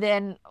 And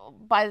then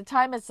by the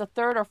time it's the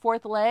third or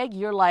fourth leg,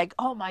 you're like,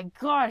 oh my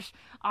gosh,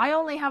 I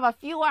only have a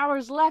few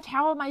hours left.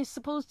 How am I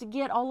supposed to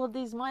get all of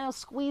these miles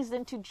squeezed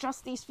into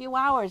just these few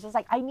hours? It's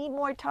like, I need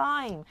more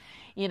time,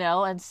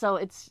 and so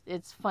it's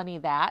funny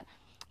that.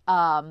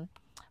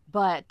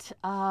 But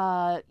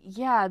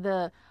yeah,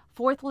 the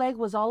fourth leg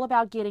was all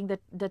about getting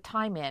the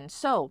time in.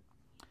 So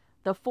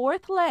the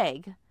fourth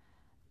leg,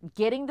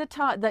 getting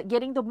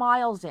the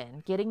miles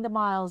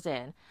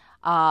in,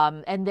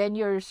 and then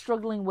you're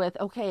struggling with,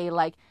 okay,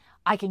 like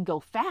I can go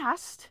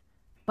fast,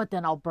 but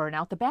then I'll burn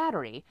out the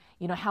battery.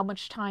 How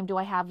much time do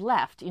I have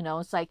left?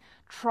 It's like,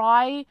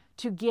 try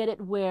to get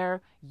it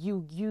where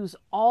you use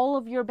all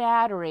of your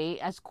battery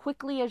as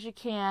quickly as you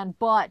can,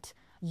 but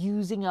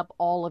using up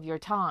all of your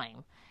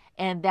time.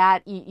 And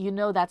that,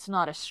 that's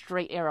not a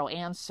straight arrow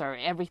answer.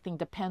 Everything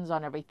depends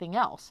on everything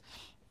else.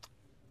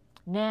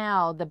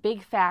 Now, the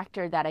big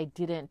factor that I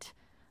didn't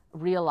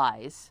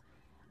realize,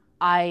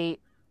 I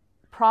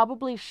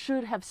probably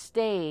should have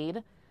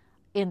stayed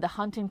in the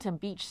Huntington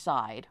Beach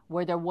side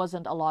where there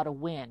wasn't a lot of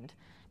wind,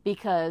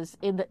 because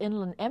in the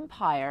Inland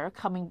Empire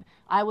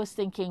I was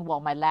thinking,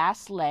 well, my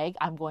last leg,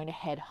 I'm going to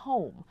head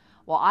home.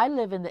 Well, I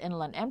live in the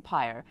Inland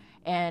Empire,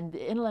 and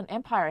the Inland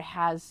Empire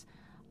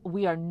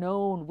we are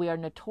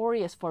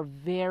notorious for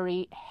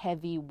very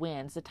heavy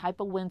winds, the type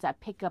of winds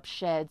that pick up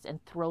sheds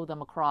and throw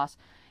them across,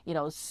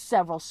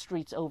 several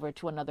streets over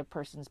to another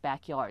person's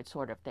backyard,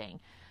 sort of thing.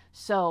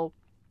 So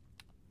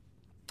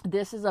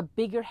this is a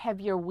bigger,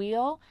 heavier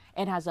wheel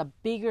and has a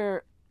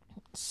bigger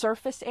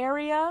surface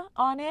area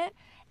on it,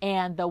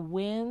 and the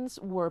winds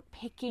were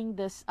picking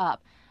this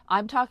up.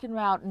 We're talking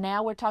about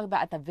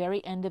at the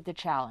very end of the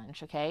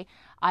challenge, okay?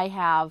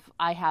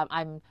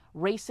 I'm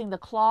racing the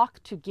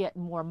clock to get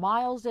more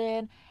miles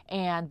in,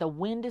 and the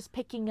wind is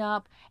picking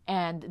up,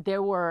 and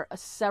there were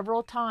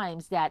several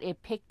times that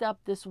it picked up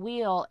this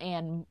wheel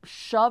and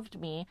shoved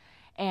me,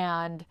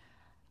 and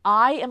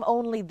I am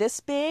only this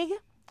big,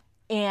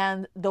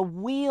 and the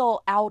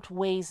wheel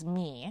outweighs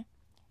me,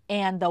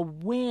 and the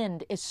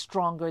wind is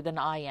stronger than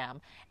I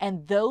am.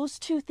 And those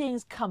two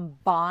things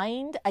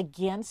combined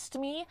against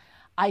me,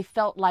 I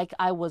felt like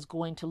I was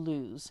going to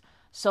lose.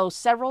 So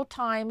several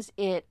times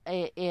they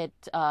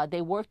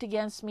worked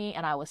against me,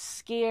 and I was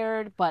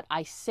scared, but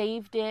I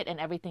saved it and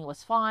everything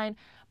was fine.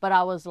 But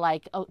I was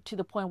like, to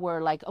the point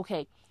where, like,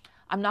 okay,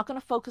 I'm not going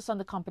to focus on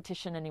the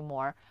competition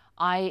anymore.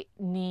 I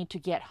need to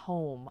get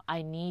home.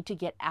 I need to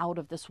get out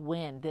of this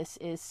wind. This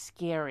is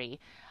scary.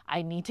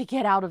 I need to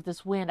get out of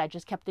this wind. I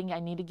just kept thinking I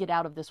need to get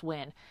out of this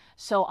wind.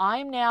 So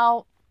I'm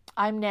now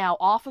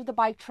off of the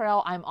bike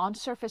trail. I'm on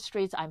surface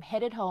streets. I'm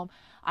headed home.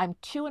 I'm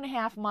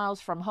 2.5 miles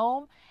from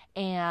home,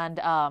 and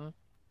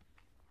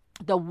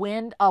the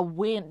wind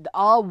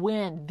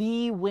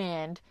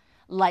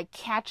like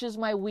catches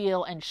my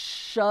wheel and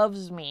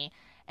shoves me,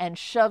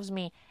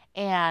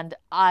 and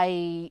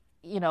I,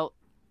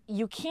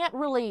 you can't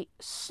really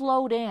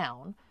slow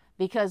down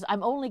because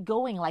I'm only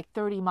going like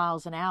 30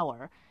 miles an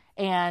hour,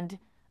 and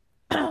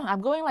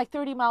I'm going like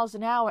 30 miles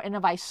an hour, and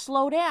if I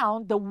slow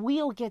down, the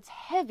wheel gets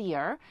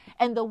heavier,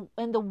 and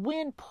the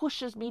wind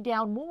pushes me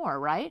down more,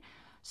 right?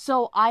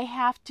 So I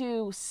have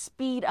to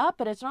speed up,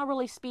 but it's not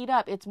really speed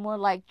up. It's more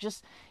like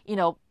just,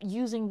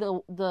 using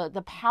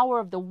the power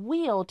of the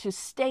wheel to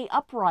stay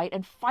upright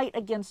and fight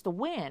against the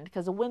wind,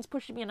 because the wind's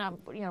pushing me and I'm,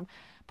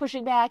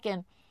 pushing back,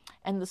 and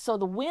so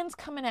the wind's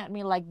coming at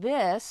me like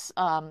this,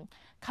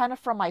 kind of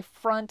from my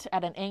front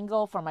at an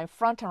angle, from my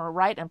front and my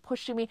right, and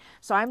pushing me.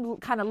 So I'm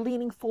kind of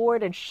leaning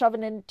forward and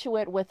shoving into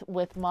it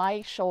with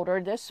my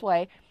shoulder this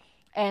way.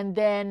 And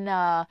then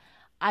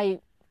I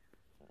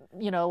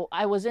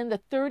was in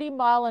the 30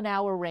 mile an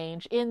hour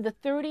range. In the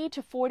 30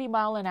 to 40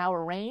 mile an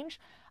hour range,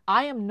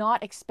 I am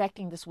not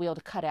expecting this wheel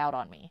to cut out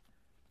on me.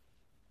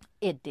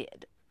 It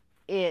did.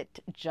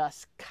 It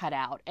just cut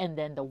out, and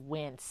then the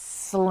wind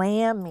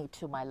slammed me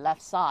to my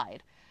left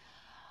side.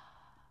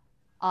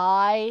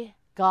 I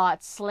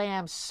got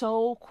slammed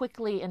so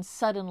quickly and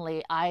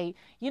suddenly.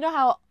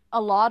 How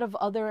a lot of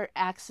other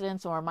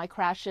accidents or my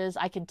crashes,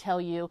 I can tell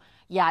you,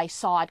 yeah, I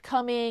saw it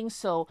coming,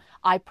 so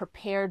I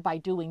prepared by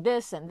doing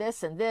this and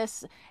this and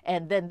this,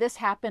 and then this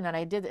happened and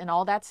I did, and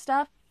all that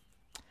stuff.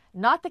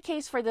 Not the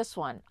case for this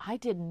one. I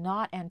did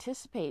not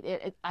anticipate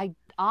it.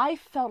 I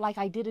felt like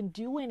I didn't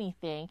do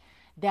anything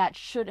that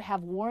should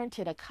have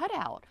warranted a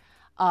cutout.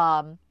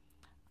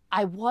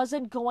 I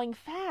wasn't going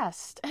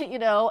fast,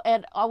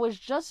 and I was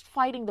just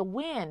fighting the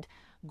wind.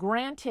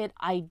 Granted,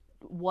 I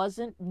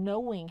wasn't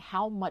knowing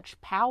how much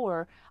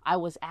power I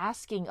was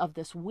asking of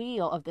this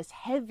wheel, of this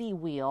heavy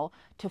wheel,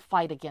 to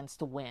fight against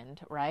the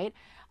wind, right?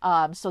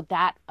 So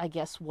that, I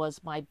guess,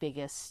 was my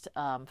biggest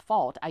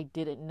fault. I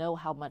didn't know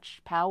how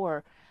much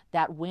power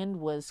that wind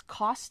was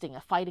costing,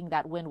 fighting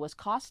that wind was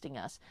costing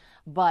us.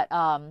 But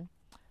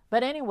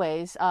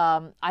anyways,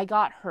 I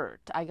got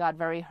hurt. I got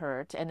very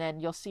hurt. And then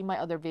you'll see my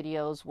other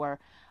videos where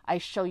I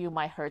show you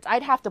my hurts.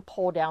 I'd have to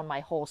pull down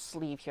my whole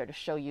sleeve here to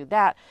show you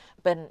that.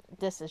 But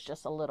this is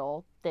just a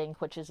little thing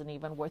which isn't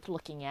even worth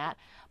looking at.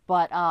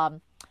 But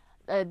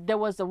there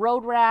was a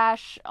road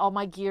rash. All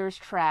my gears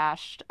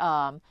trashed.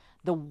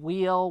 The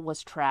wheel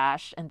was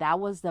trashed. And that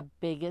was the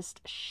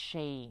biggest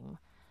shame,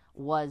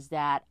 was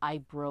that I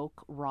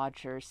broke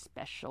Roger's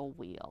special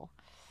wheel.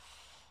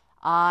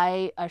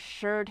 I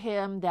assured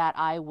him that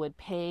I would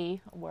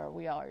pay, where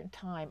we are in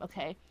time,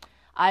 okay,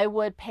 I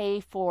would pay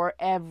for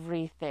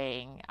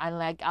everything.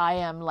 I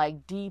am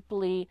like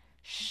deeply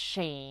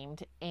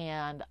shamed,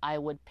 and I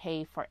would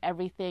pay for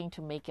everything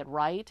to make it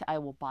right. I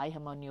will buy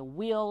him a new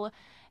wheel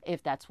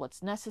if that's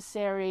what's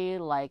necessary.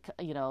 Like,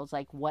 you know, it's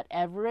like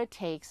whatever it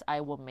takes, I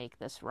will make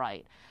this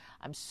right.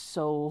 I'm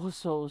so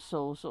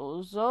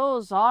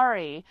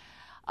sorry.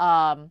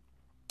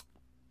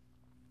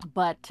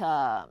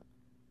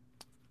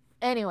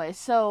 Anyway,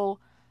 so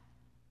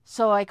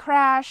I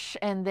crash,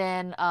 and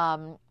then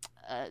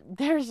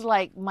there's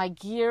like my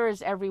gear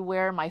is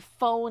everywhere. My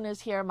phone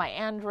is here. My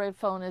Android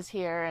phone is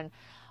here, and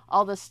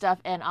all this stuff.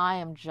 And I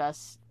am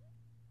just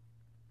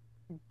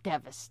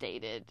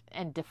devastated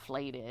and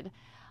deflated.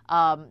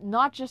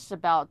 Not just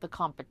about the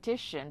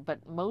competition,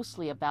 but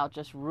mostly about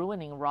just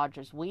ruining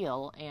Roger's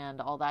wheel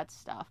and all that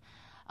stuff.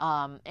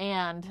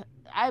 And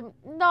I'm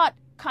not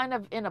kind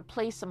of in a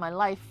place in my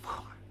life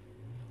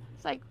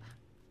it's like,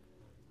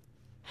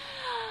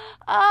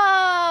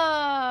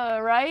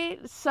 right?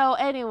 So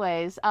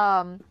anyways,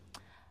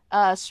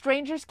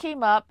 strangers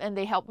came up and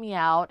they helped me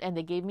out and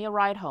they gave me a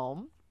ride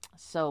home.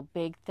 So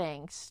big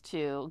thanks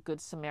to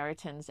Good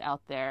Samaritans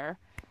out there.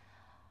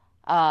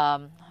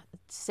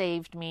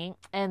 Saved me.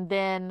 And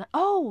then,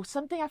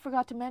 something I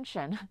forgot to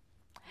mention.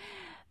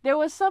 There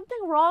was something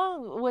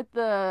wrong with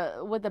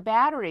the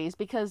batteries,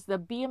 because the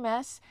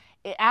BMS,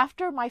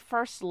 after my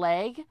first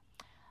leg,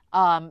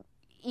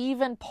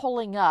 even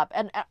pulling up,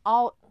 and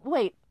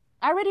wait,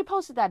 I already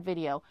posted that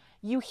video.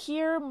 You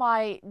hear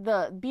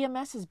the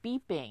BMS is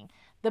beeping.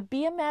 The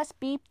BMS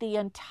beeped the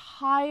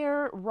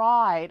entire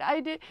ride.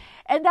 I did,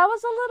 and that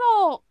was a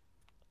little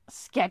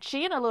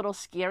sketchy and a little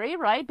scary,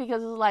 right?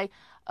 Because it's like,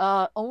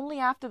 only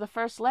after the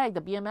first leg,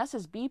 the BMS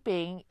is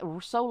beeping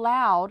so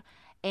loud.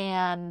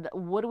 And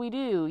what do we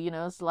do? You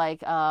know, it's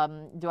like,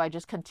 do I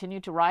just continue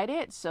to ride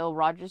it? So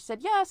Roger said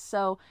yes.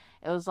 So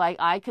it was like,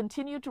 I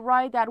continued to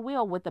ride that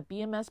wheel with the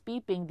BMS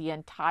beeping the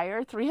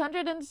entire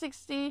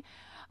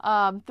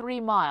 363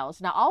 miles.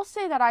 Now, I'll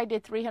say that I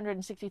did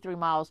 363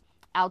 miles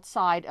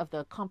outside of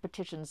the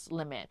competition's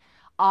limit.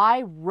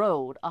 I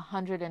rode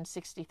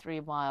 163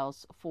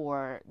 miles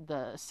for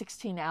the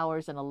 16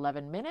 hours and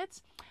 11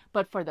 minutes.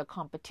 But for the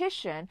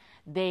competition,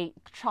 they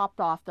chopped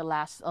off the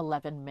last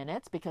 11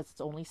 minutes because it's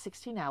only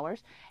 16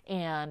 hours.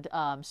 And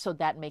so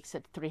that makes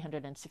it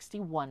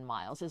 361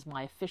 miles is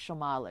my official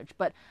mileage.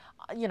 But,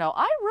 you know,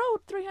 I rode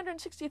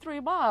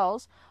 363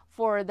 miles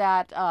for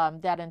that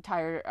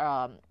entire,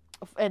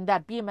 and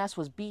that BMS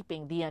was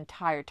beeping the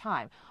entire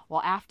time.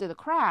 Well, after the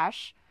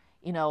crash,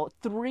 you know,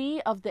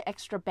 there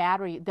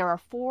are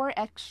 4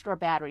 extra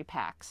battery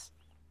packs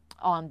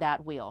on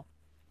that wheel.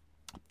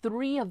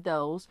 3 of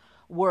those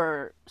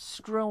were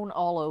strewn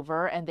all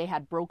over, and they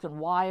had broken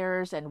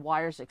wires and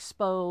wires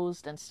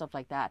exposed and stuff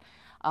like that.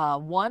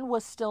 1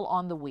 was still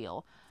on the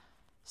wheel.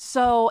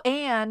 So,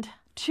 and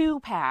 2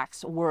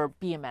 packs were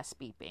BMS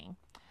beeping.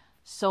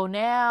 So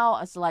now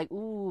it's like,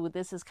 ooh,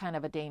 this is kind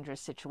of a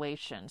dangerous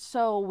situation.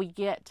 So we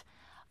get,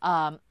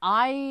 the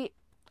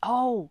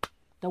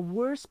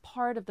worst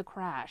part of the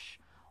crash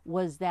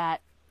was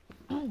that,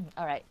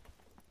 all right,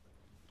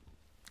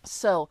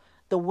 so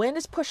the wind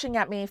is pushing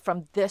at me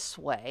from this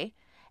way,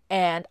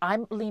 and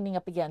I'm leaning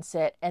up against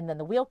it, and then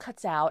the wheel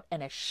cuts out,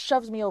 and it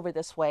shoves me over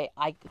this way.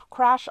 I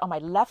crash on my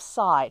left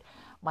side,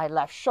 my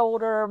left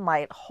shoulder,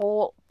 my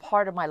whole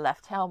part of my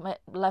left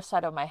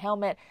side of my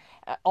helmet,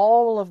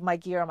 all of my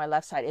gear on my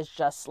left side is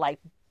just like,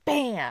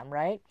 bam,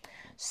 right?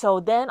 So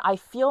then I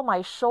feel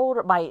my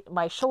shoulder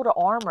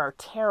armor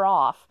tear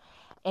off,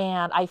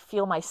 and I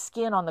feel my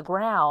skin on the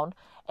ground,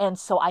 and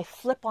so I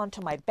flip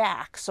onto my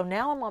back. So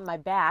now I'm on my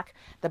back.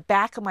 The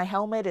back of my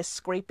helmet is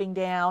scraping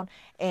down,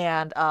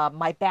 and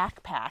my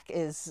backpack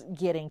is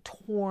getting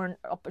torn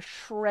up,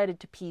 shredded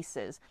to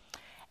pieces.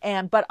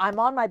 But I'm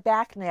on my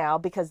back now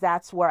because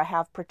that's where I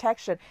have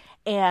protection.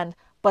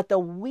 But the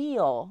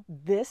wheel,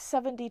 this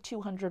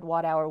 7,200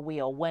 watt-hour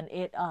wheel, when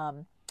it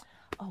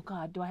oh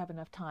God, do I have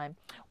enough time?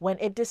 When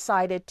it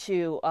decided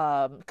to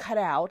cut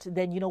out,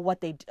 then you know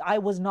what I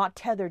was not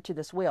tethered to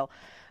this wheel.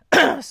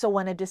 So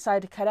when it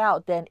decided to cut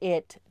out, then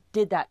it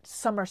did that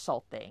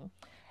somersault thing.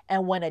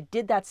 And when it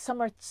did that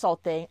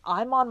somersault thing,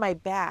 I'm on my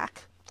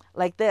back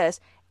like this,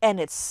 and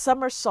it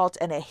somersaults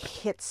and it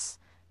hits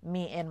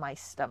me in my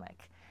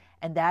stomach.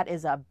 And that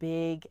is a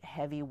big,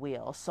 heavy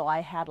wheel. So I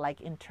had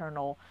like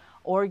internal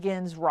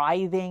organs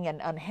writhing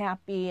and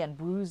unhappy and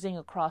bruising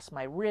across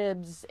my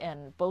ribs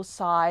and both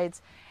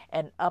sides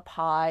and up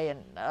high.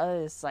 And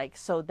it's like,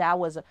 so that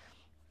was,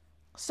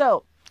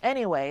 so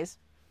anyways,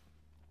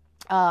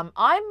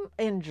 I'm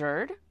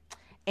injured.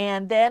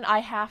 And then I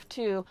have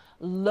to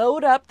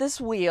load up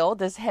this wheel,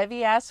 this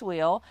heavy ass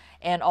wheel,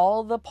 and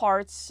all the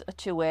parts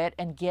to it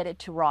and get it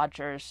to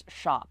Roger's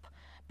shop,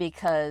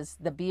 because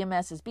the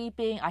BMS is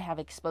beeping. I have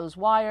exposed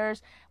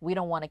wires. We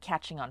don't want it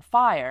catching on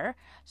fire.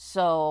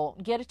 So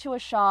get it to a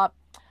shop.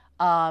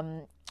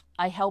 I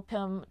help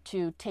him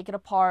to take it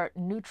apart,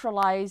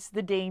 neutralize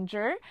the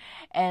danger,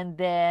 and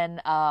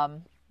then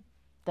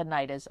the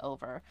night is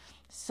over.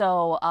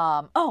 So,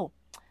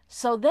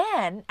 so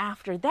then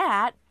after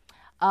that,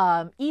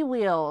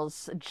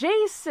 EWheels,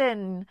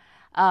 Jason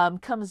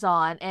comes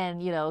on,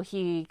 and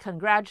he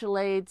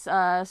congratulates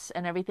us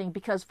and everything,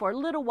 because for a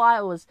little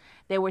while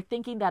they were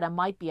thinking that it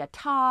might be a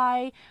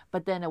tie,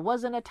 but then it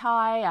wasn't a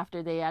tie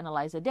after they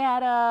analyzed the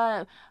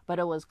data, but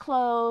it was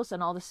close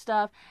and all this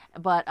stuff.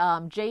 But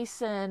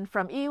Jason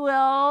from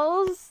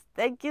EWheels,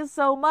 thank you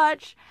so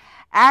much,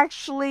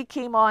 actually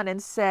came on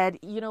and said,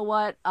 you know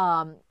what,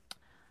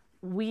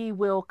 we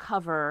will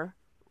cover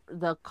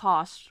the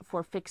cost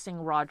for fixing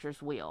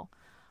Roger's wheel.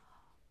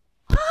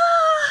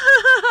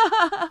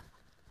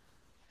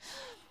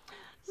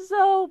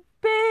 So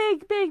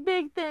big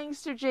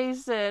thanks to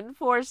Jason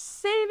for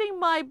saving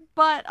my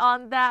butt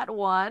on that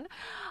one.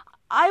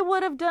 I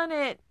would have done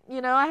it,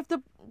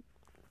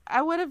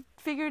 I would have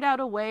figured out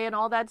a way and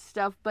all that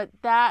stuff, but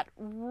that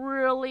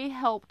really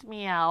helped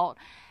me out,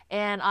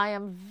 and I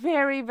am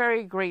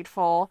very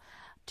grateful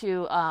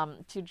to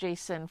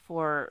Jason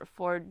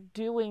for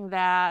doing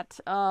that.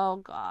 Oh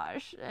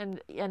gosh,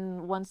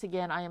 and once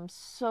again, I am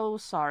so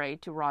sorry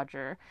to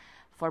Roger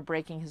for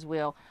breaking his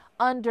wheel.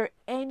 Under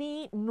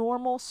any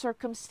normal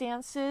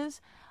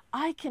circumstances,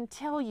 I can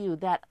tell you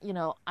that,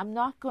 I'm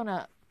not going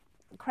to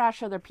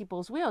crash other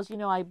people's wheels.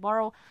 I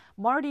borrow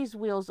Marty's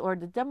wheels, or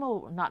the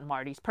demo, not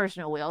Marty's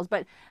personal wheels,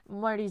 but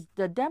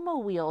the demo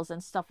wheels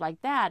and stuff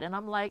like that. And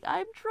I'm like,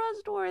 I'm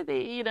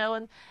trustworthy,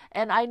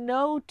 and I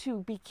know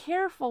to be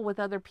careful with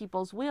other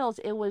people's wheels.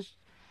 It was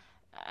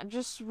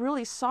just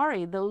really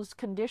sorry. Those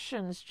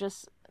conditions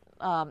just,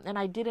 and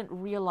I didn't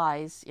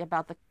realize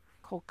about the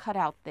whole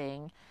cutout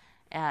thing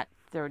at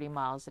 30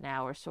 miles an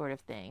hour sort of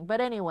thing.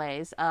 But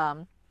anyways,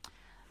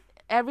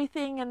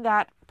 everything in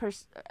that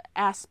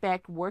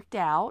aspect worked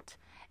out,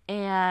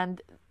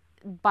 and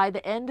by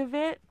the end of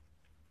it,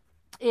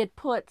 it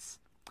puts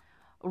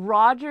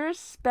Roger's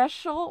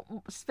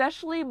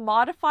specially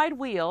modified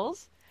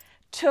wheels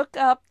took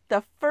up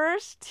the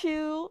first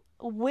two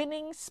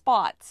winning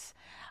spots.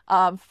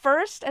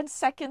 First and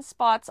second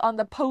spots on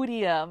the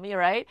podium,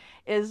 right,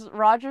 is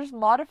Roger's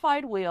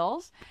modified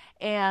wheels,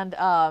 and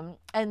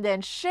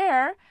then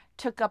Cher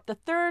took up the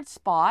third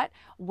spot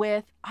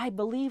with, I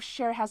believe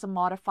Cher has a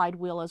modified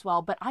wheel as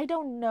well, but I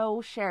don't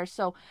know Cher.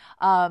 So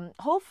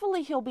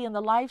hopefully he'll be in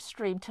the live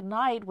stream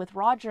tonight with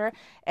Roger,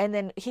 and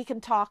then he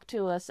can talk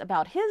to us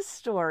about his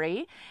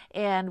story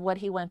and what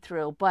he went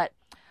through. But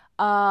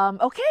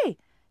okay,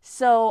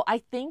 so I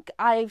think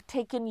I've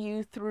taken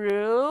you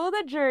through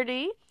the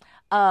journey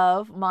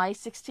of my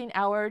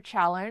 16-hour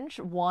challenge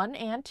 1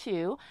 and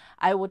 2.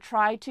 I will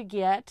try to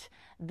get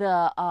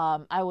the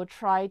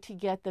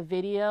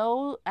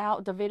video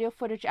out, the video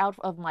footage out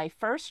of my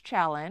first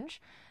challenge.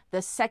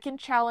 The second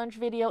challenge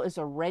video is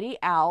already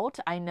out.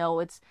 I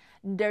know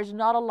there's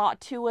not a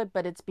lot to it,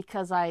 but it's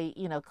because I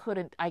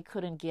couldn't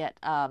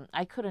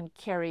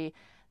carry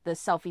the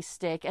selfie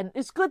stick, and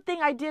it's a good thing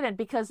I didn't,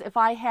 because if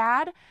I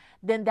had,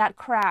 then that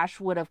crash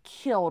would have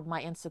killed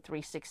my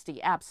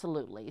Insta360,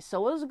 absolutely.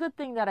 So it was a good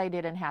thing that I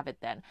didn't have it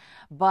then.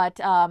 But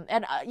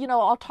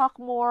I'll talk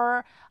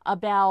more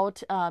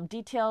about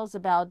details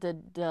about the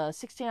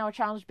 16-hour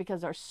challenge,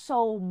 because there's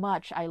so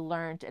much I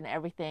learned and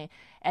everything,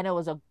 and it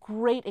was a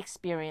great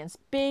experience.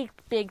 Big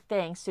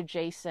thanks to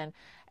Jason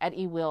at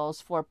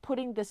EWheels for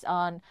putting this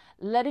on,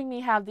 letting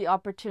me have the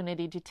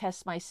opportunity to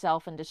test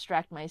myself and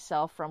distract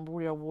myself from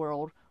real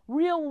world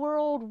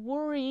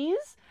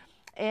worries.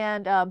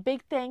 And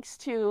big thanks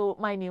to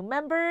my new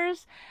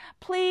members.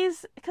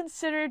 Please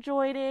consider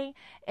joining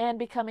and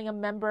becoming a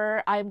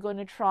member. I'm going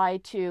to try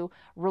to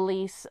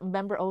release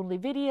member-only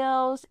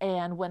videos,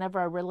 and whenever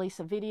I release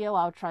a video,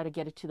 I'll try to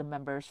get it to the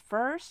members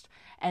first,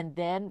 and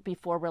then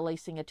before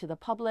releasing it to the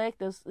public,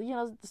 there's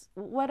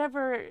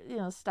whatever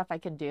stuff I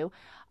can do.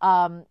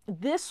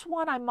 This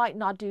one I might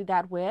not do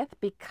that with,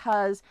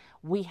 because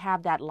we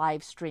have that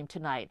live stream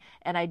tonight,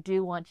 and I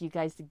do want you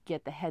guys to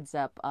get the heads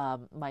up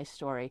my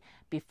story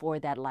before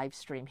that live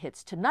stream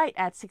hits tonight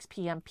at 6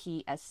 p.m.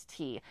 PST.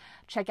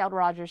 Check out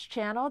Roger's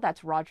channel.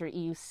 That's Roger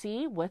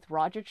EUC with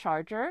Roger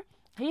Charger.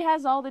 He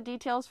has all the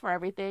details for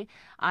everything.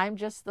 I'm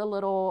just the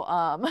little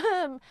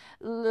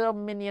little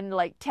minion,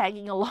 like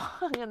tagging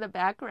along in the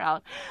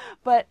background.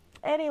 But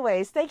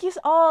Anyways, thank you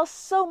all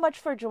so much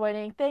for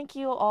joining. Thank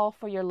you all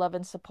for your love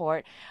and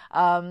support.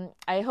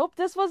 I hope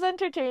this was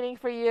entertaining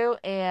for you,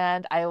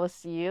 and I will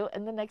see you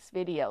in the next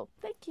video.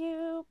 Thank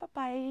you.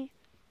 Bye-bye.